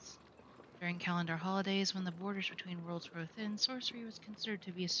divinations. During calendar holidays, when the borders between worlds grow thin, sorcery was considered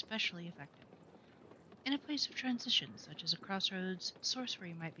to be especially effective. In a place of transition, such as a crossroads,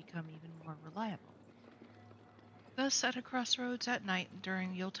 sorcery might become even more reliable. Thus, at a crossroads at night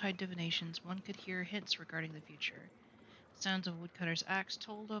during Yuletide divinations, one could hear hints regarding the future. Sounds of a woodcutter's axe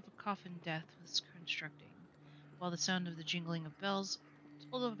told of a coffin death was constructing, while the sound of the jingling of bells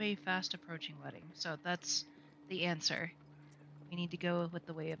told of a fast approaching wedding. So that's the answer. We need to go with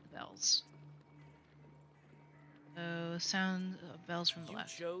the way of the bells. So, sound of bells from the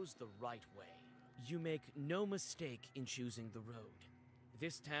left. You chose the right way. You make no mistake in choosing the road.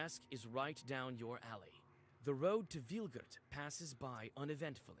 This task is right down your alley. The road to Vilgert passes by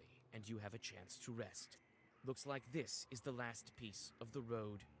uneventfully, and you have a chance to rest. Looks like this is the last piece of the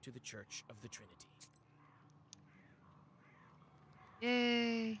road to the Church of the Trinity.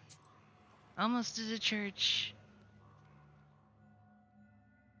 Yay! Almost to the church.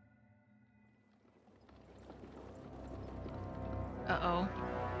 Uh-oh.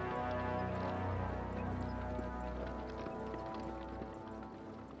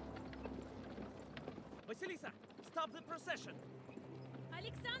 Vasilisa, stop the procession!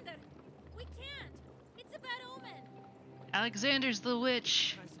 Alexander, we can't. It's a bad omen. Alexander's the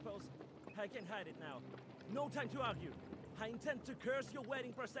witch. I suppose I can hide it now. No time to argue. I intend to curse your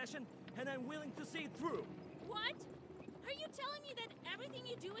wedding procession, and I'm willing to see it through. What? Are you telling me that everything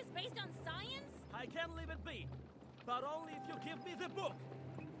you do is based on science? I can leave it be, but only if you give me the book.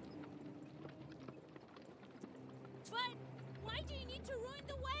 But why do you need to ruin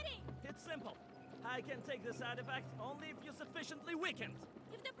the wedding? It's simple. I can take this artifact only if you're sufficiently weakened.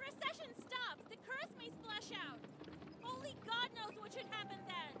 If the procession stops, the curse may splash out. Only God knows what should happen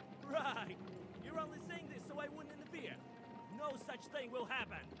then. Right. You're only saying this so I wouldn't interfere. No such thing will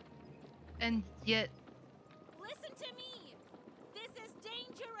happen. And yet... Listen to me. This is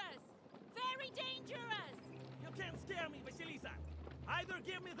dangerous. Very dangerous. You can't scare me, Vasilisa. Either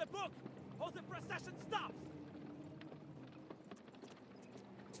give me the book, or the procession stops.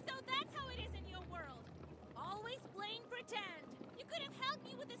 So that's how it is in your world. Always plain pretend. You could have helped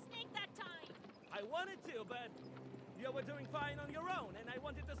me with the snake that time. I wanted to, but you were doing fine on your own, and I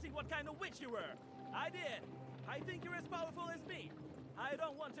wanted to see what kind of witch you were. I did. I think you're as powerful as me. I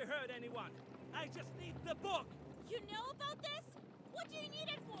don't want to hurt anyone. I just need the book. You know about this? What do you need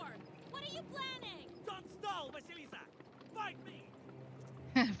it for? What are you planning? Don't stall, Vasilisa. Fight me.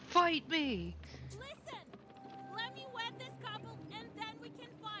 Fight me. Listen. Let me wed this couple, and then we can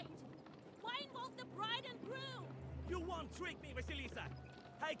fight. Why involve the bride and groom? You won't trick me, Vasilisa.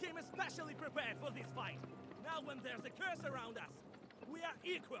 I came especially prepared for this fight. Now when there's a curse around us, we are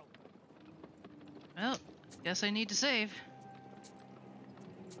equal. Well, guess I need to save.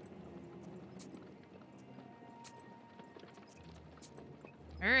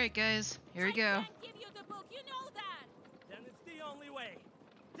 Alright guys, here we go. I can't give you the book, you know that. Then it's the only way.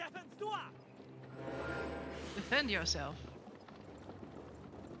 Défends-toi! Defend yourself.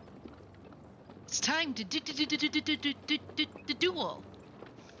 It's time to duel.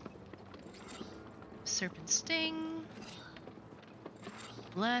 Serpent sting.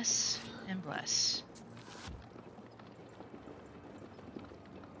 Bless and bless.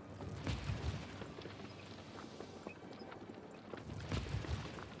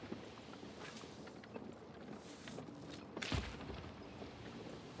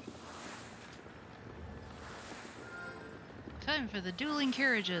 Time for the dueling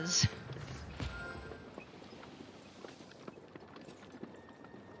carriages.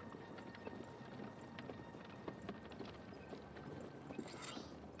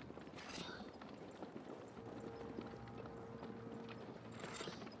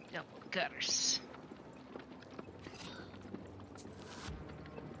 Double gutters.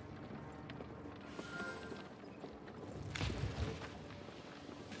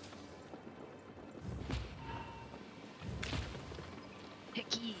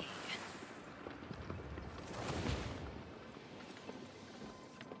 Hickey.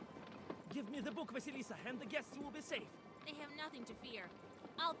 Give me the book, Vasilisa, and the guests will be safe. They have nothing to fear.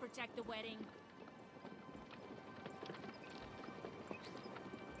 I'll protect the wedding.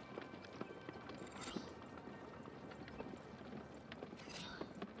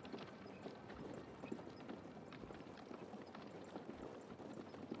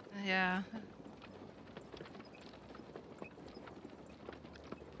 Yeah.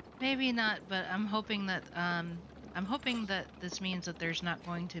 Maybe not, but I'm hoping that this means that there's not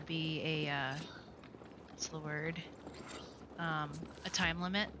going to be a what's the word? A time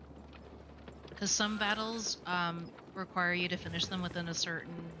limit. Because some battles require you to finish them within a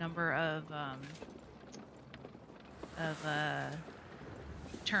certain number of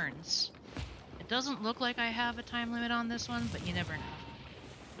turns. It doesn't look like I have a time limit on this one, but you never know.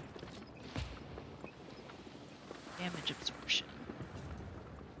 Damage absorption.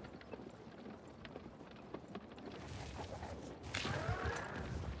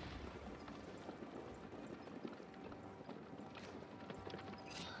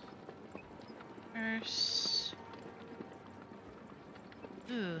 First.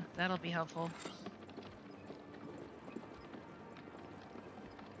 Ooh, that'll be helpful.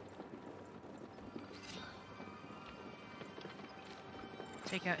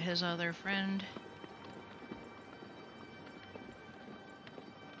 Take out his other friend.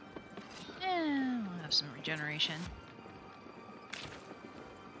 And we'll have some regeneration.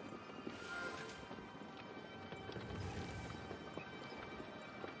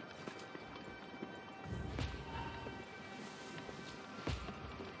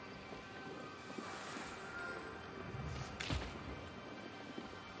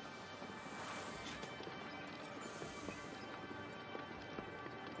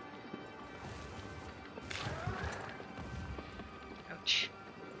 Ouch.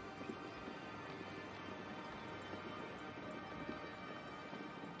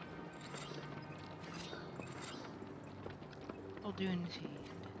 Muldoon feed.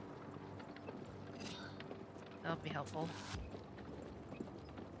 That'll be helpful.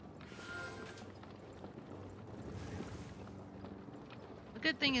 The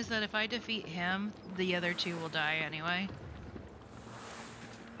good thing is that if I defeat him, the other two will die anyway.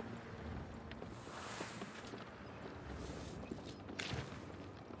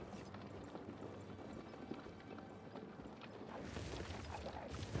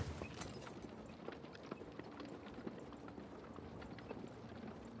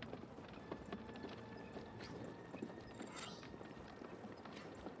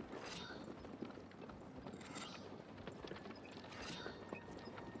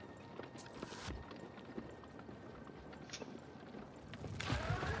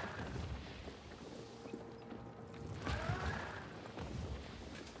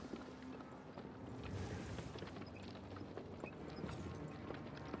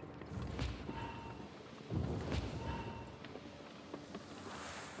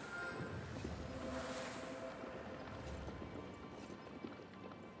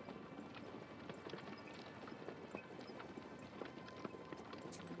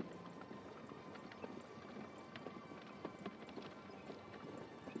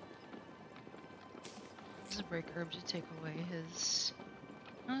 This is a break herb to take away his...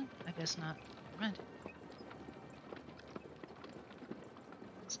 Huh? I guess not. Never mind.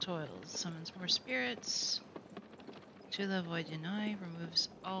 His toils. Summons more spirits. To the void deny. Removes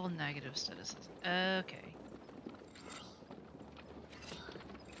all negative statuses. Okay.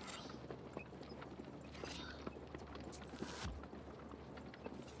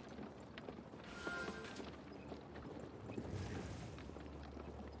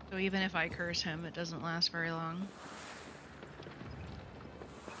 So even if I curse him, it doesn't last very long.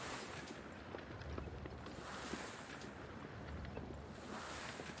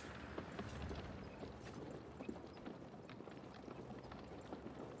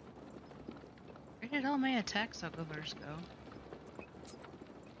 Where did all my attack suckers go?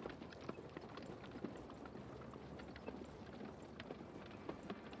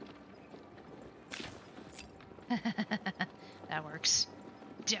 That works.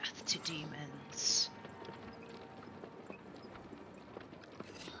 Death to demons.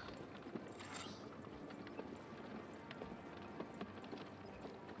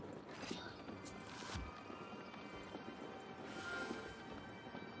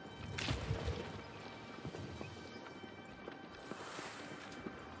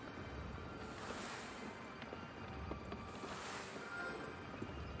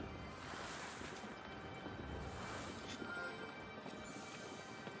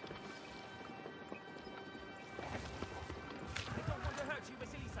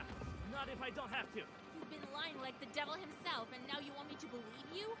 if I don't have to. You've been lying like the devil himself, and now you want me to believe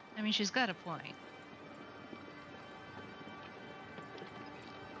you? I mean, she's got a point.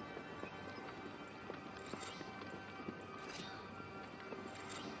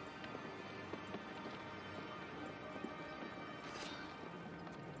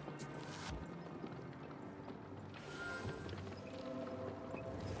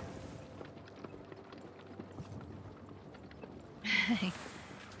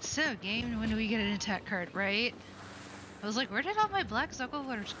 So, game, when do we get an attack card, right? I was like, where did all my black Zuckle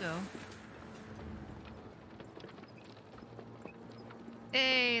waters go?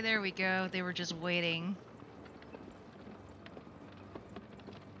 Hey, there we go. They were just waiting.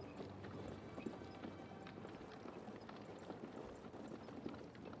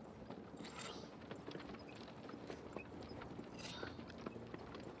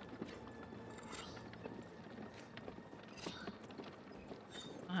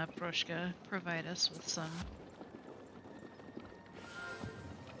 I'll have Broshka provide us with some.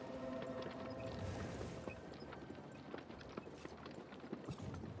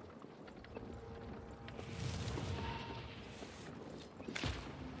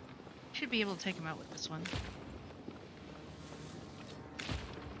 Should be able to take him out with this one.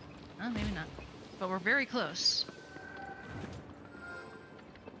 Oh, maybe not. But we're very close.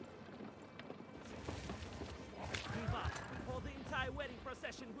 Move up, or the entire wedding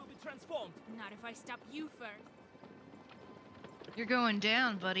procession will be transformed. Not if I stop you first. You're going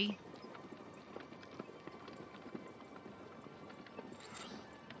down, buddy.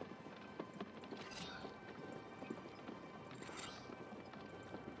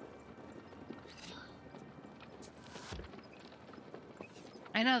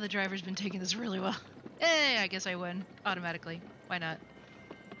 I know the driver's been taking this really well. Hey, I guess I win automatically. Why not?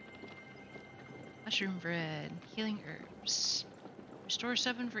 Mushroom bread, healing herbs. Restore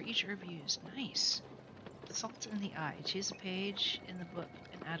 7 for each herb used. Nice. Salt in the eye. Choose a page in the book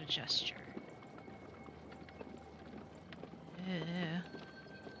and add a gesture. Yeah.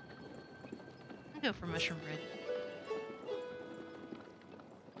 I'll go for mushroom bread.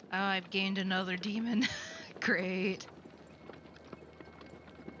 Oh, I've gained another demon. Great.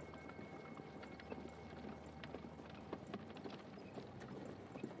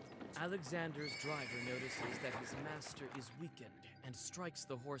 Alexander's driver notices that his master is weakened and strikes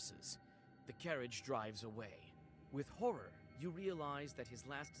the horses. The carriage drives away. With horror, you realize that his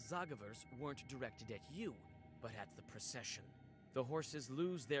last Zagavers weren't directed at you, but at the procession. The horses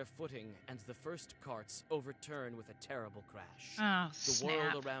lose their footing, and the first carts overturn with a terrible crash. Oh, The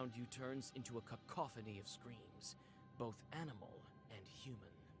snap. world around you turns into a cacophony of screams, both animal and human.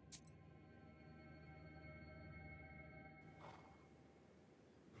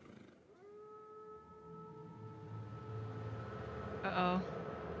 Uh-oh.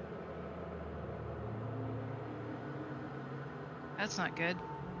 That's not good.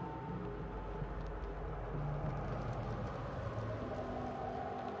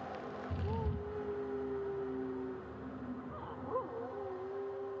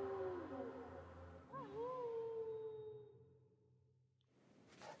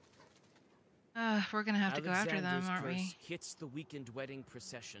 We're gonna have to go after them, Alexander's aren't we? curse hits the weakened wedding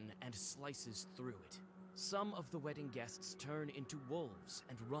procession and slices through it. Some of the wedding guests turn into wolves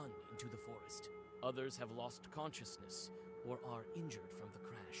and run into the forest. Others have lost consciousness or are injured from the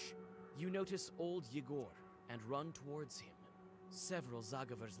crash. You notice old Yegor and run towards him. Several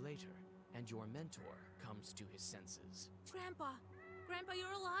Zagavers later, and your mentor comes to his senses. Grandpa! Grandpa,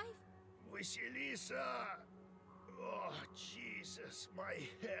 you're alive? Vasilisa! Oh, Jesus, my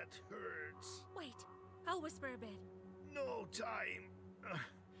head hurts. Wait, I'll whisper a bit. No time.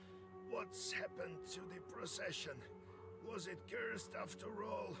 What's happened to the procession? Was it cursed after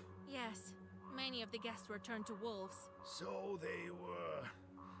all? Yes, many of the guests were turned to wolves. So they were.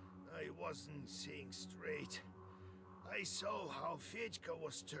 I wasn't seeing straight. I saw how Fedka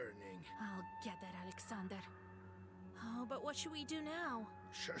was turning. I'll get that, Alexander. Oh, but what should we do now?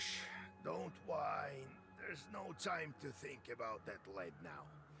 Shush, don't whine. There's no time to think about that lad now.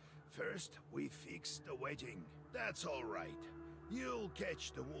 First, we fix the wedding. That's all right. You'll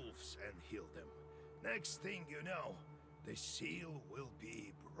catch the wolves and heal them. Next thing you know, the seal will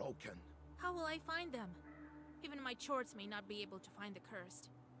be broken. How will I find them? Even my chords may not be able to find the cursed.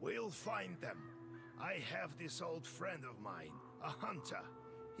 We'll find them. I have this old friend of mine, a hunter.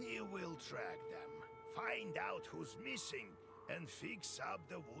 He will track them, find out who's missing, and fix up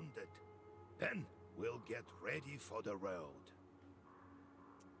the wounded. Then we'll get ready for the road.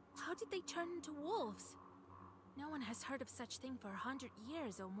 How did they turn into wolves? No one has heard of such thing for 100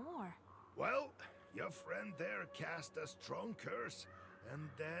 years or more. Well, your friend there cast a strong curse, And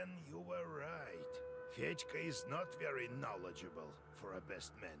then you were right. Fedьka is not very knowledgeable for a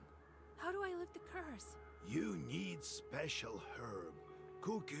best man. How do I lift the curse? You need special herb,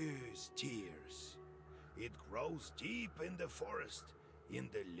 Cuckoo's Tears. It grows deep in the forest, in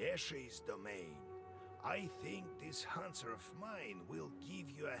the Leshy's domain. I think this hunter of mine will give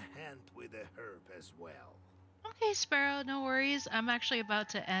you a hand with the herb as well. Okay, Sparrow, no worries. I'm actually about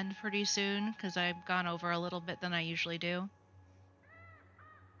to end pretty soon because I've gone over a little bit than I usually do.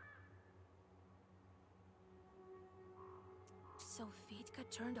 So Fedьka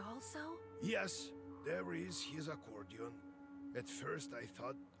turned also? Yes, there is his accordion. At first I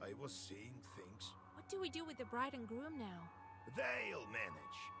thought I was seeing things. What do we do with the bride and groom now? They'll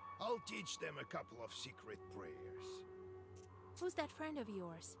manage. I'll teach them a couple of secret prayers. Who's that friend of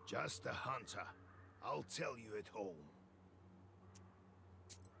yours? Just a hunter. I'll tell you at home.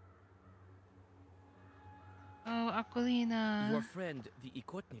 Oh, Aquilina. Your friend, the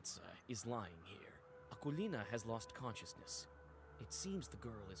Ikotnitsa, is lying here. Aquilina has lost consciousness. It seems the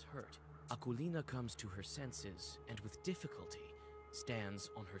girl is hurt. Aquilina comes to her senses and with difficulty stands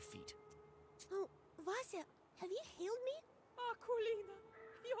on her feet. Oh, Vasya, have you healed me? Aquilina,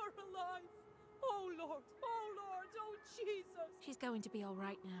 you're alive. Oh Lord, oh Jesus. She's going to be all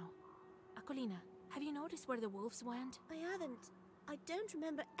right now. Aquilina, have you noticed where the wolves went? I haven't. I don't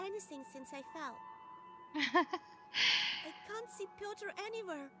remember anything since I fell. I can't see Piotr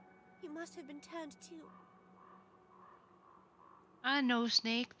anywhere. He must have been turned too. I know,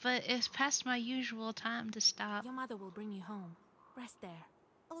 Snake, but it's past my usual time to stop. Your mother will bring you home. Rest there.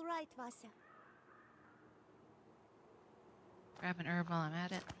 All right, Vasya. Grab an herb while I'm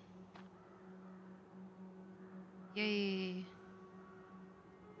at it. Yay.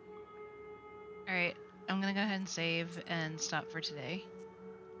 Alright, I'm gonna go ahead and save and stop for today.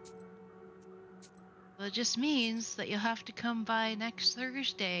 Well, it just means that you'll have to come by next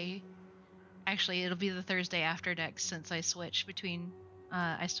Thursday. Actually, it'll be the Thursday after next since I switch between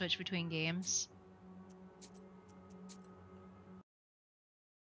games.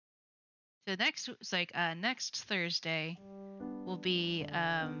 So next Thursday will be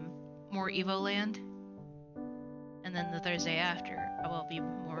more Evoland, and then the Thursday after will be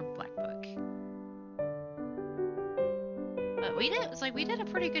more Black Book. But we did a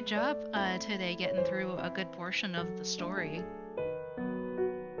pretty good job today getting through a good portion of the story.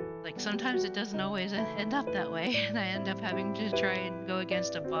 Like, sometimes it doesn't always end up that way, and I end up having to try and go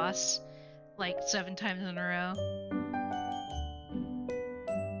against a boss like 7 times in a row.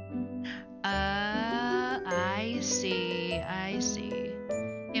 I see.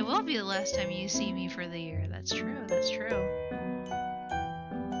 It will be the last time you see me for the year. That's true.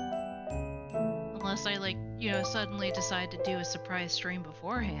 Unless I, suddenly decide to do a surprise stream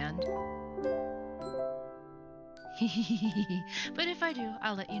beforehand. But if I do,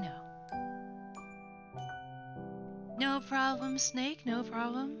 I'll let you know. No problem, Snake, no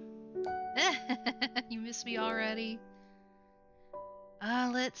problem. You miss me already?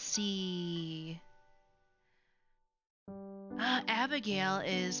 Let's see. Abigail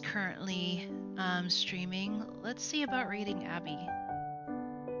is currently streaming. Let's see about raiding Abby.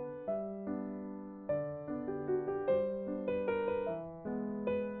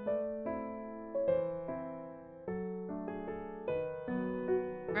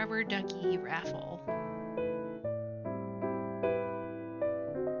 Rubber Ducky Raffle.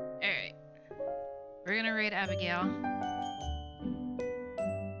 Alright. We're gonna raid Abigail.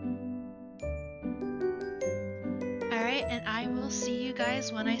 Alright, and I will see you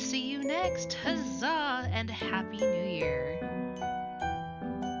guys when I see you next. Huzzah! And Happy New Year!